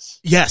service.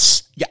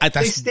 Yes. Yeah.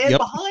 They stand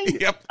behind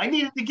it. Yep. I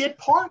needed to get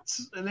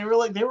parts and they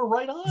were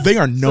right on. They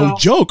are no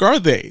joke, are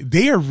they?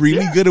 They are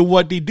really good at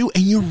what they do.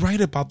 And you're right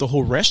about the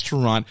whole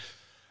restaurant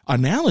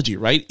analogy,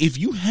 right? If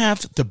you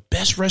have the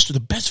best restaurant,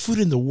 the best food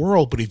in the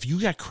world, but if you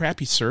got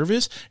crappy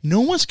service, no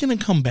one's going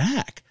to come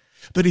back.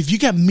 But if you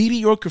got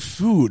mediocre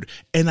food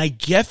and I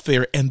get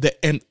there and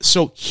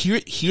so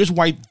here's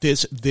why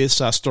this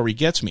story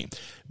gets me.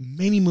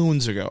 Many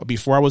moons ago,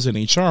 before I was in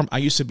HR, I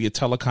used to be a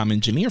telecom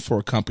engineer for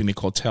a company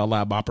called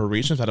Tellab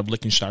Operations out of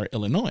Lincolnshire,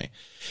 Illinois.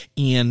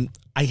 And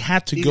I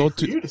had to go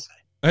to you to say.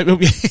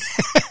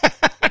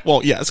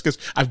 Well, yes, because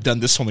I've done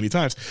this so many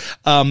times.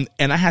 And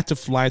I had to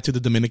fly to the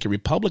Dominican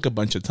Republic a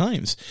bunch of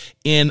times.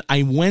 And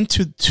I went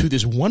to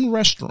this one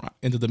restaurant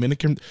in the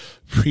Dominican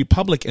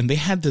Republic, and they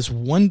had this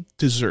one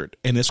dessert,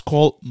 and it's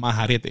called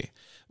majarete,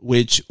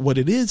 which what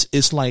it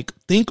is like,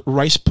 think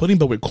rice pudding,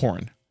 but with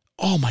corn.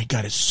 Oh my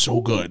God, it's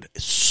so good.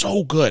 It's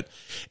so good.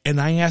 And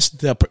I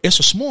asked it's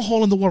a small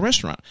hole in the wall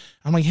restaurant.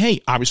 I'm like,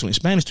 hey, obviously in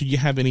Spanish, do you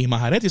have any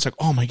majarete? It's like,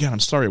 oh my God, I'm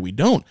sorry, we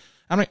don't.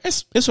 I'm like,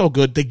 it's all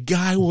good. The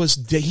guy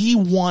he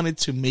wanted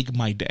to make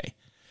my day.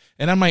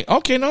 And I'm like,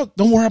 okay, no,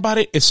 don't worry about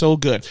it. It's so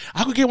good.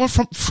 I could get one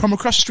from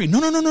across the street.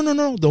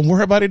 No. Don't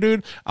worry about it,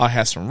 dude. I'll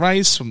have some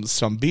rice,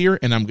 some beer,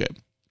 and I'm good.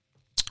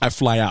 I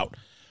fly out.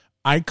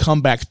 I come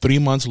back 3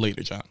 months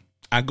later, John.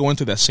 I go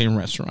into that same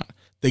restaurant.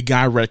 The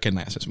guy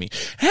recognizes me.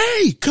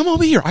 Hey, come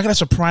over here. I got a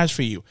surprise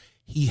for you.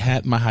 He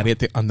had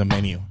majarete on the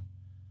menu.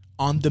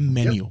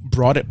 Yep.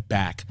 Brought it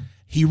back.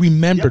 He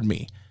remembered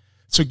me.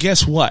 So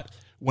guess what?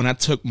 When I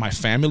took my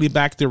family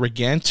back there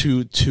again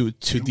to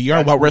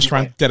DR, what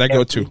restaurant did I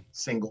go to?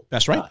 Single.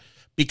 That's right.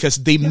 Because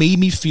they made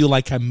me feel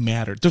like I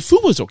mattered. The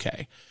food was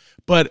okay.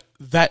 But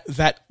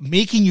that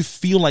making you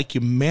feel like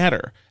you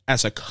matter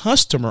as a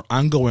customer,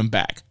 I'm going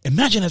back.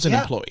 Imagine as an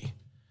employee.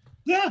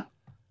 Yeah.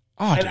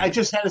 Oh, and I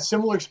just had a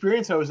similar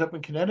experience. I was up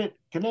in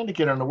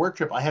Connecticut on a work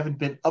trip. I haven't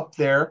been up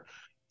there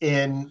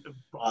in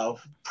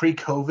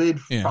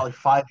pre-COVID, probably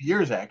 5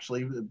 years,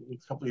 actually,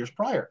 a couple of years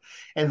prior.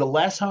 And the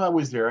last time I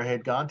was there, I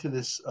had gone to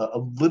this a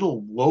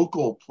little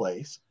local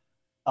place.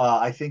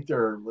 I think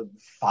there are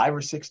 5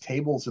 or 6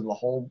 tables in the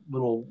whole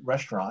little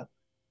restaurant.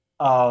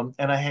 And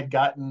I had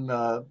gotten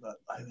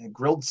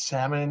grilled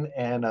salmon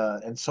and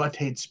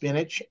sauteed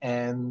spinach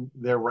and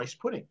their rice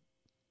pudding.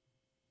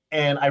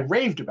 And I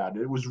raved about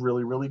it. It was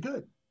really, really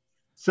good.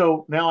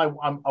 So now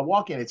I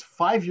walk in. It's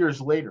 5 years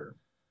later.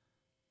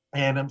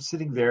 And I'm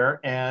sitting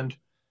there, and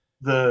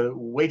the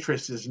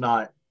waitress is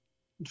not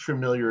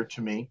familiar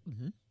to me.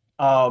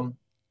 Mm-hmm.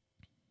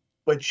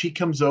 But she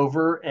comes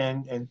over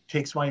and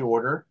takes my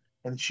order,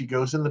 and she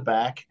goes in the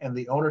back, and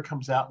the owner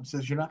comes out and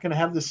says, "You're not going to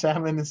have the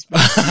salmon and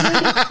spinach."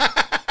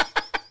 I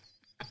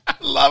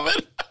love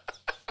it.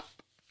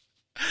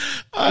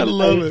 I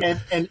love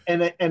it.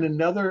 And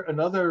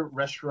another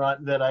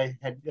restaurant that I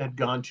had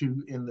gone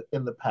to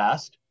in the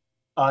past,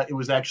 it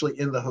was actually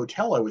in the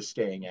hotel I was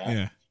staying at.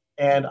 Yeah.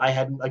 And I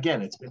hadn't,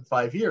 again, it's been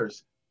 5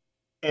 years.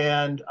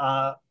 And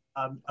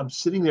I'm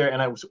sitting there and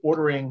I was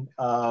ordering,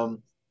 I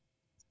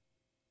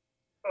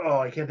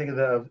can't think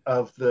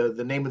of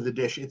the name of the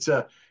dish. It's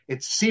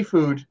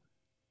seafood,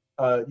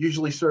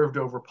 usually served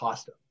over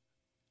pasta.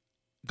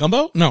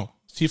 Gumbo? No.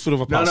 Seafood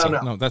over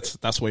pasta. No,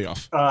 that's way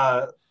off.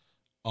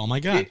 Oh my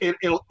God.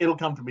 It'll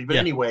come to me. But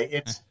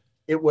anyway,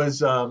 it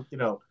was,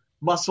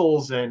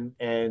 mussels and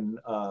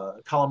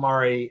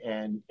calamari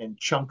and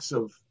chunks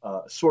of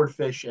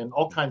swordfish and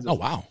all kinds of. Oh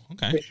wow!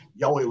 Okay. Fish.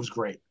 Yo, it was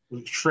great. It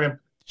was shrimp.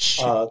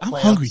 I'm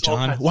hungry,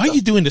 John. Why are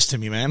you doing this to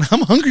me, man?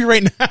 I'm hungry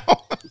right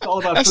now. It's all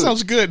about that food.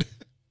 Sounds good.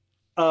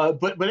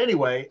 But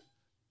anyway,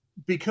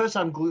 because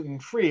I'm gluten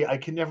free, I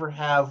can never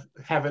have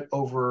it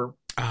over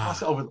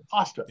the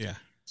pasta. Yeah.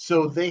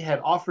 So they had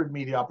offered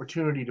me the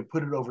opportunity to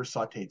put it over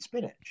sautéed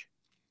spinach.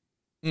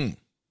 Mm.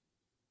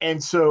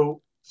 And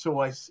so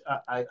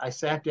I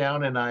sat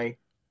down and I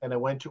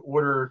went to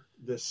order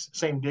this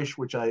same dish,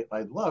 which I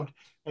loved.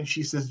 And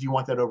she says, "Do you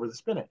want that over the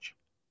spinach?"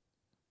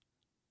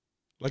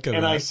 Look at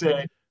and that. I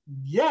said,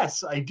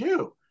 "Yes, I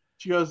do."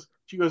 She goes,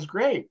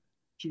 "Great."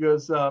 She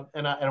goes,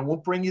 and I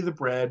won't bring you the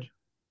bread.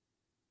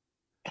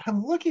 And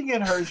I'm looking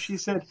at her. She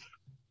said,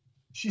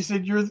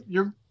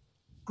 "You're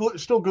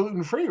still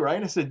gluten free,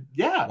 right?" I said,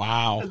 "Yeah."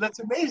 Wow. That's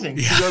amazing.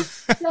 Yeah. She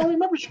goes, "Yeah, I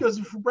remember." She goes,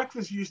 "For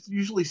breakfast, you used to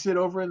usually sit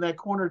over in that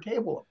corner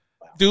table."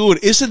 Wow.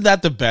 Dude, isn't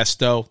that the best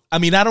though? I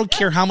mean, I don't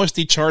care how much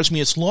they charge me.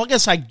 As long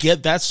as I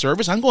get that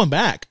service, I'm going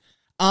back.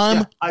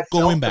 I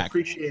going back.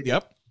 Appreciated.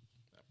 Yep.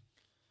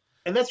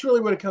 And that's really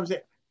what it comes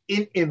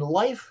in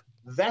life.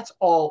 That's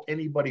all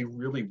anybody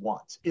really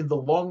wants. In the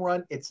long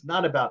run, it's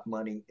not about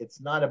money. It's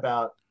not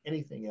about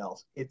anything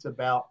else. It's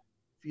about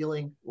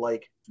feeling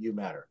like you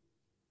matter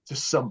to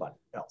somebody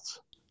else.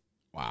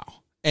 Wow.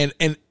 And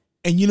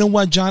you know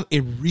what, John?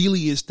 It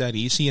really is that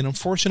easy. And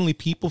unfortunately,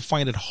 people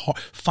find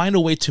a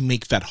way to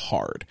make that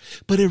hard.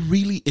 But it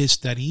really is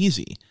that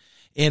easy.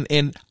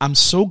 And I'm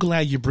so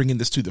glad you're bringing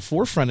this to the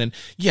forefront. And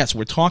yes,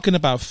 we're talking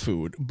about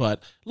food,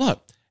 but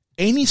look,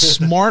 any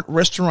smart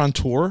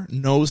restaurateur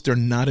knows they're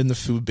not in the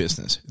food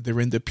business. They're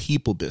in the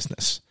people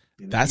business.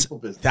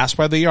 That's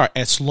why they are.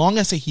 As long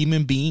as a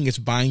human being is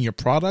buying your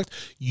product,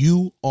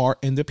 you are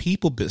in the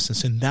people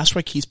business, and that's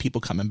what keeps people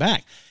coming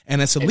back.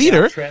 And as a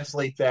leader,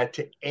 translate that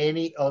to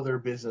any other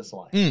business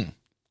line.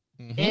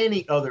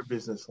 Any other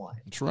business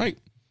line. That's right.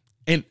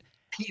 And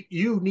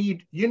you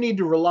need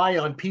to rely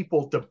on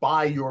people to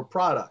buy your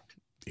product.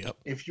 Yep.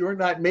 If you're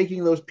not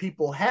making those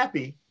people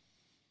happy,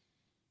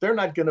 they're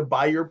not going to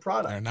buy your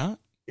product. They're not.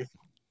 If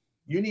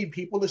you need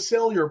people to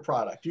sell your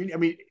product,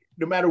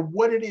 no matter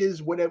what it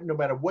is, no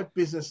matter what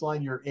business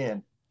line you're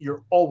in,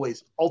 you're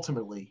always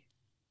ultimately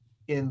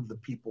in the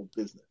people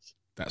business.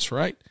 That's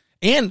right.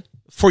 And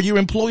for your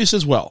employees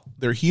as well.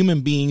 They're human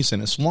beings,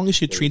 and as long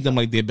as you treat them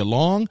like they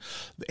belong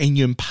and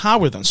you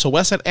empower them. So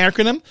what's that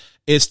acronym?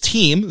 Is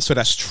TEAM. So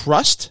that's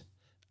trust,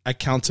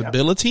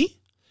 accountability,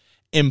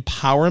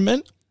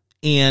 empowerment,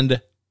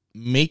 and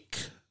make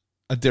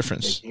a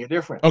difference. Making a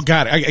difference. Oh,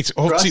 God. I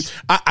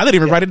didn't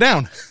even write it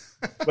down.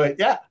 But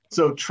yeah,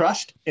 so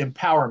trust,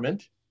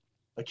 empowerment,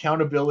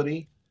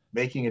 accountability,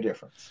 making a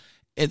difference.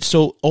 And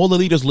so all the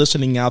leaders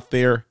listening out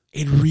there,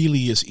 it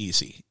really is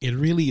easy. It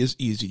really is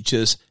easy.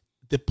 Just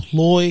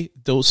deploy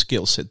those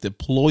skill sets,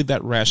 deploy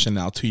that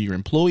rationale to your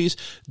employees.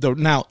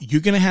 Now,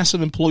 you're going to have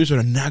some employees that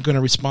are not going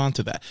to respond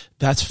to that.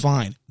 That's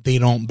fine. They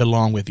don't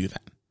belong with you then.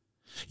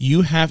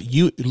 You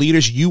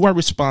leaders, you are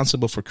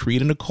responsible for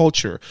creating a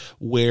culture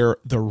where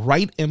the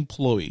right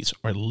employees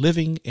are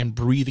living and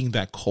breathing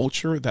that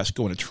culture that's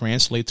going to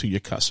translate to your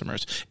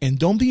customers. And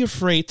don't be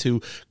afraid to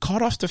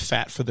cut off the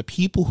fat for the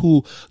people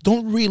who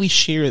don't really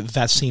share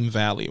that same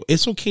value.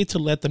 It's okay to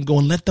let them go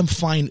and let them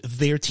find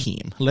their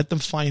team. Let them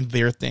find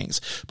their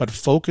things. But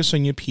focus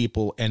on your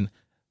people, and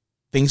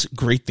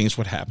great things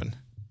would happen.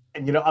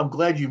 And, I'm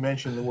glad you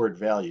mentioned the word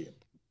value.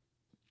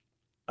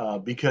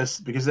 Because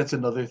that's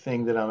another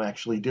thing that I'm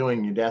actually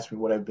doing. You'd asked me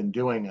what I've been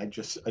doing. I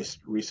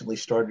recently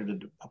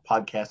started a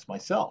podcast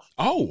myself.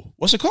 Oh,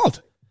 what's it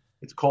called?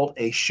 It's called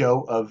A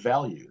Show of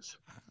Values.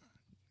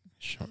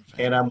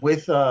 And I'm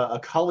with a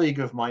colleague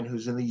of mine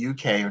who's in the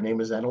UK. Her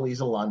name is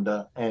Annalisa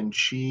Landa, and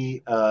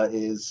she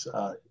is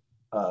a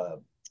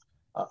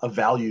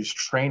values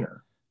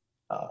trainer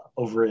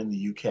over in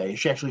the UK.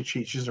 She actually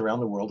teaches around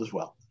the world as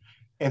well.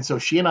 And so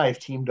she and I have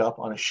teamed up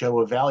on a show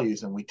of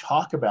values, and we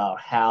talk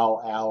about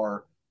how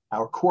our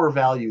core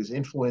values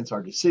influence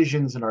our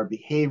decisions and our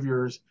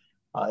behaviors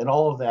and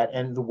all of that.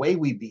 And the way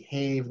we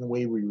behave and the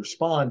way we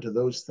respond to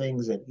those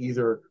things that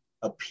either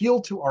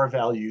appeal to our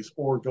values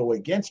or go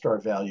against our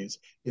values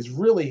is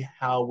really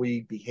how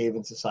we behave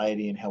in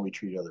society and how we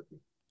treat other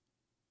people.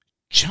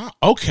 John,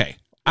 okay.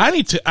 I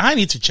need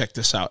to check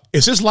this out.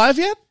 Is this live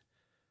yet?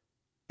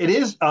 It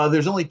is.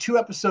 There's only 2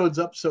 episodes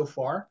up so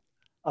far.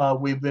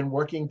 We've been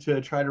working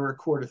to try to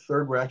record a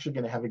third. We're actually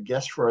going to have a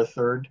guest for our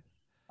third.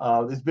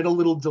 There's been a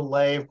little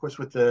delay, of course,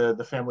 with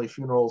the family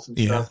funerals and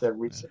stuff that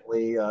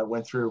recently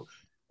went through.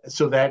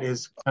 So that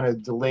is kind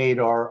of delayed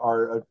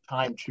our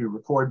time to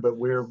record, but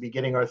we'll be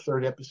getting our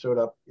third episode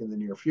up in the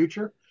near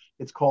future.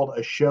 It's called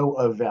A Show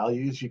of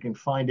Values. You can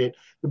find it.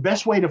 The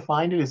best way to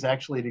find it is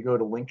actually to go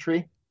to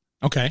Linktree.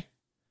 Okay.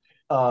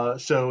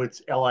 So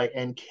it's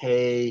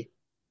linktr.ee.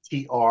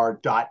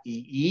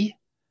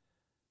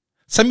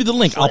 Send me the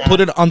link. I'll put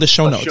it on the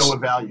show notes. Show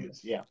of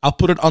Values, yeah. I'll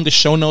put it on the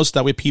show notes.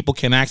 That way people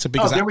can access.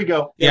 Because there we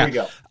go. There we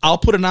go. I'll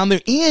put it on there.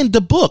 And the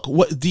book.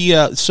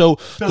 The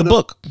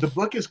book. The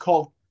book is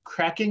called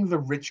Cracking the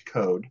Rich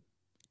Code.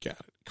 Got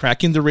it.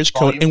 Cracking the Rich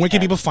Code. And where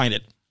can people find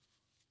it?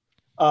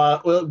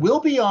 Well, it will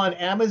be on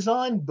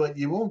Amazon, but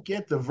you won't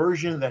get the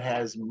version that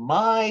has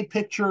my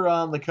picture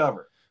on the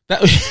cover.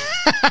 And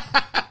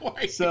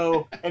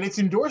it's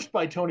endorsed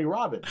by Tony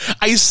Robbins.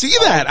 I see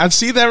that. I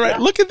see that right. Yeah.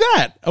 Look at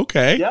that.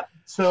 Okay. Yep.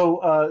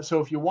 So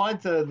if you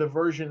want the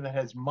version that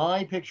has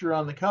my picture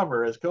on the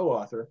cover as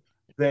co-author,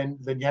 then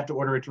you have to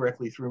order it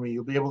directly through me.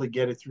 You'll be able to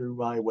get it through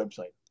my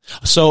website.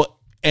 So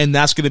And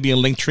that's going to be a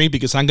link tree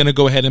because I'm going to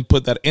go ahead and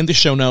put that in the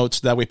show notes.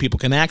 That way people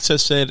can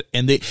access it,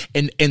 and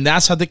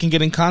that's how they can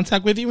get in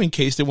contact with you in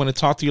case they want to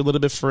talk to you a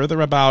little bit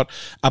further about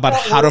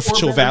how to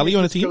show value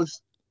on a team.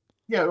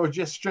 Or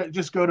just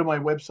go to my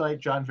website,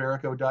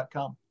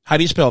 johnverrico.com. How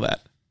do you spell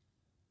that?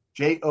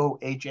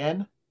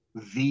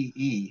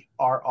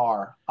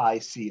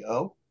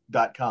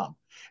 JohnVerrico.com.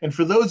 And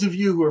for those of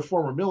you who are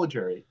former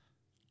military,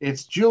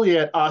 it's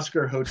Juliet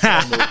Oscar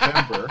Hotel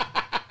November.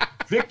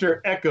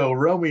 Victor Echo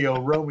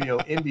Romeo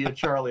India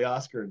Charlie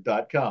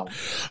Oscar.com.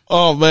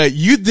 Oh man,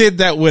 you did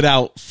that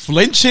without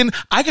flinching.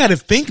 I gotta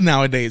think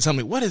nowadays. I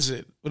mean, what is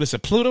it? What is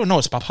it? Pluto? No,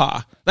 it's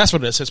Papa. That's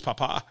what it is. It's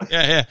Papa.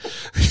 Yeah.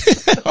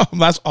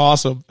 That's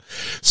awesome.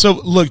 So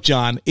look,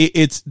 John,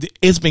 it's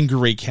been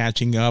great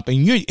catching up,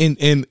 and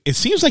and it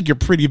seems like you're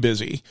pretty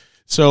busy.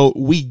 So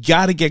we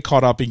got to get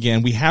caught up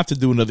again. We have to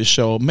do another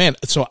show, man.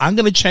 So I'm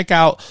going to check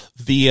out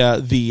the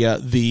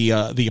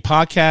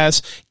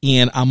podcast,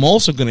 and I'm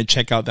also going to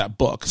check out that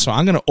book. So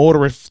I'm going to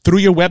order it through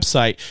your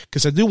website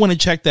because I do want to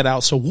check that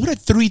out. So what are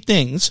 3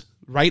 things,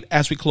 right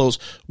as we close,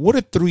 what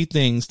are 3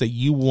 things that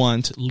you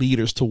want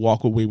leaders to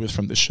walk away with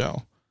from the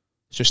show?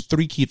 Just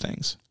 3 key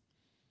things.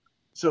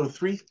 So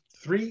three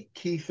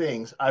key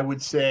things. I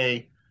would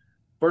say,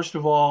 first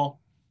of all,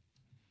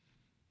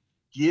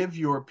 give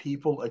your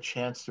people a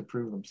chance to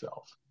prove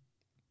themselves.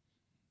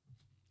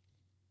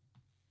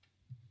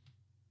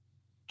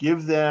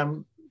 Give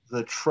them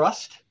the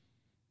trust,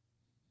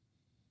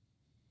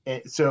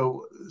 and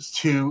so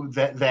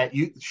that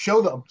you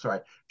show them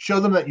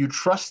that you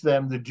trust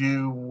them to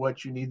do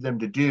what you need them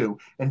to do,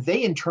 and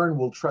they in turn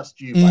will trust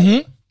you.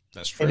 Mm-hmm.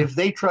 That's true. And if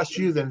they trust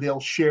you, then they'll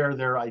share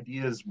their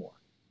ideas more.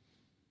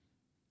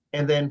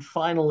 And then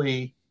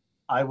finally,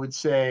 I would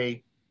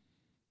say,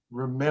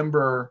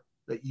 remember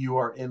that you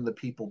are in the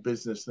people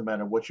business no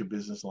matter what your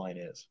business line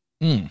is.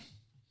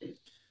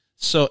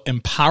 So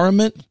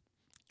empowerment,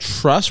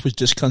 trust, which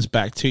just comes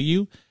back to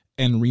you,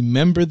 and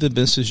remember the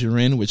business you're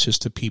in, which is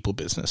the people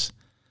business.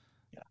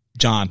 Yeah.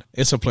 John,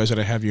 it's a pleasure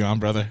to have you on,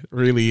 brother. It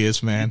really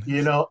is, man.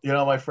 You know,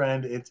 my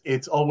friend,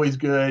 it's always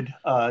good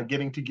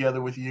getting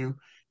together with you.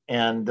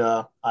 And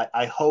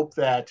I hope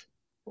that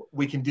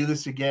we can do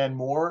this again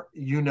more.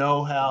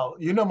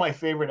 My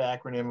favorite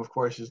acronym, of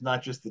course, is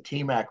not just the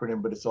team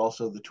acronym, but it's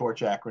also the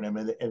TORCH acronym,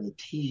 and the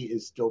T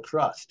is still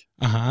trust.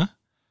 Uh-huh.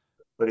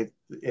 But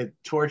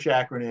TORCH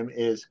acronym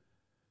is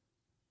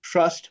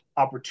trust,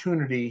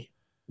 opportunity,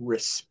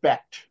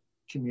 respect,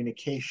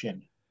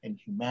 communication, and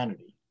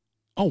humanity.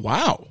 Oh,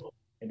 wow.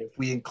 And if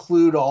we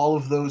include all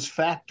of those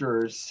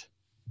factors,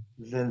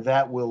 then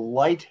that will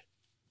light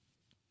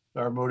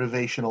our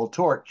motivational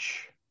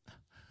torch.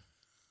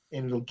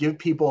 And it'll give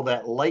people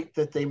that light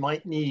that they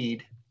might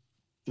need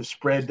to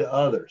spread to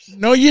others.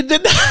 No, you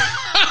did not.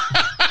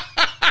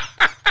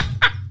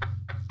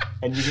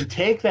 And you can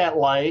take that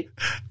light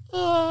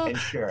and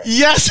share it.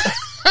 Yes.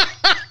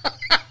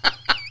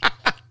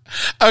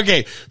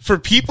 Okay, for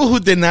people who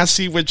did not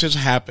see what just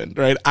happened,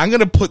 right? I'm going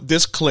to put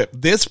this clip,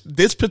 this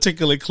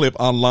particular clip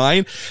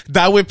online.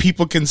 That way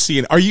people can see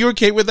it. Are you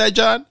okay with that,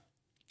 John?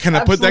 Can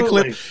I Absolutely. put that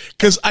clip?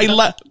 Because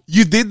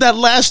you did that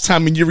last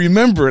time and you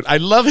remember it. I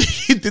love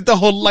it. You did the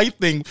whole light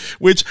thing,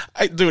 which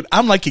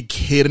I'm like a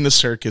kid in a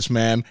circus,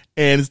 man.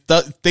 And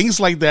things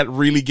like that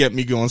really get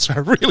me going. So I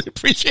really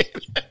appreciate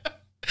it.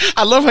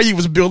 I love how you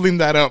was building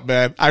that up,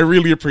 man. I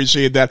really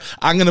appreciate that.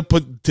 I'm going to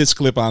put this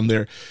clip on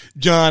there.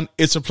 John,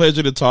 it's a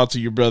pleasure to talk to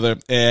you, brother.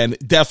 And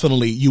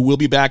definitely you will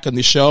be back on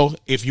the show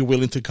if you're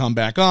willing to come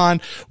back on.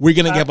 We're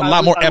going to have a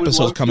lot more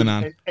episodes coming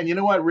on. And you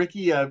know what,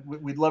 Ricky,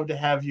 we'd love to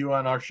have you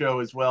on our show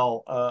as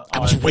well. I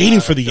was waiting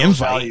for the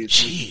invite.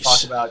 Jeez.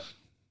 Talk about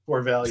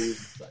core values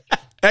and such.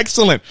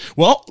 Excellent.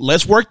 Well,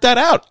 let's work that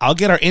out. I'll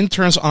get our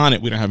interns on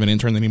it. We don't have an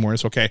intern anymore.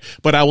 It's okay.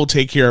 But I will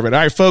take care of it. All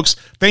right, folks.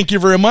 Thank you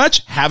very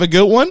much. Have a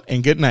good one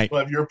and good night.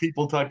 Let your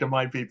people talk to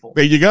my people.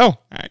 There you go. All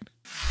right.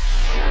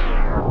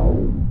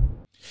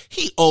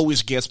 He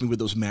always gets me with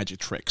those magic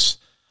tricks.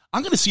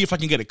 I'm going to see if I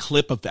can get a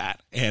clip of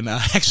that and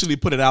actually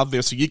put it out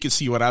there so you can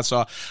see what I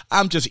saw.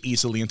 I'm just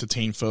easily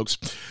entertained, folks.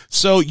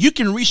 So you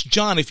can reach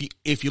John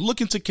if you're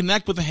looking to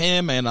connect with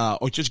him and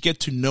or just get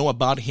to know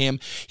about him.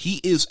 He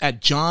is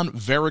at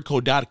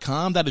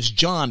johnverrico.com. That is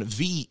John,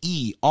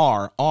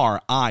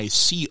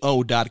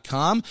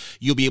 VERRICO.com.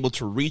 You'll be able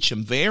to reach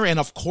him there. And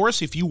of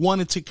course, if you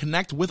wanted to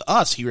connect with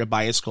us here at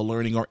Biasco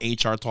Learning or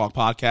HR Talk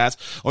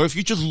Podcast, or if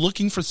you're just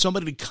looking for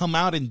somebody to come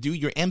out and do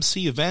your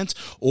MC event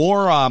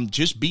or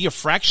just be a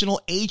fractional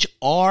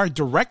HR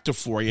director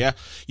for you,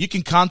 you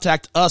can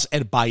contact us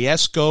at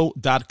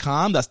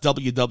biasco.com. That's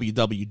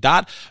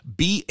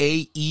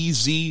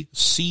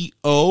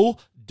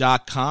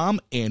www.baezco.com,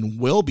 and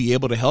we'll be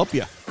able to help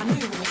you.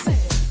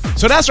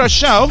 So that's our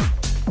show.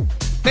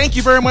 Thank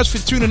you very much for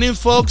tuning in,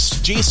 folks.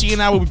 JC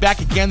and I will be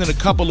back again in a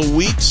couple of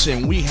weeks,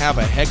 and we have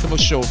a heck of a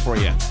show for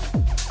you.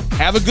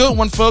 Have a good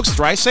one, folks.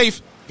 Drive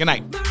safe. Good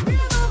night.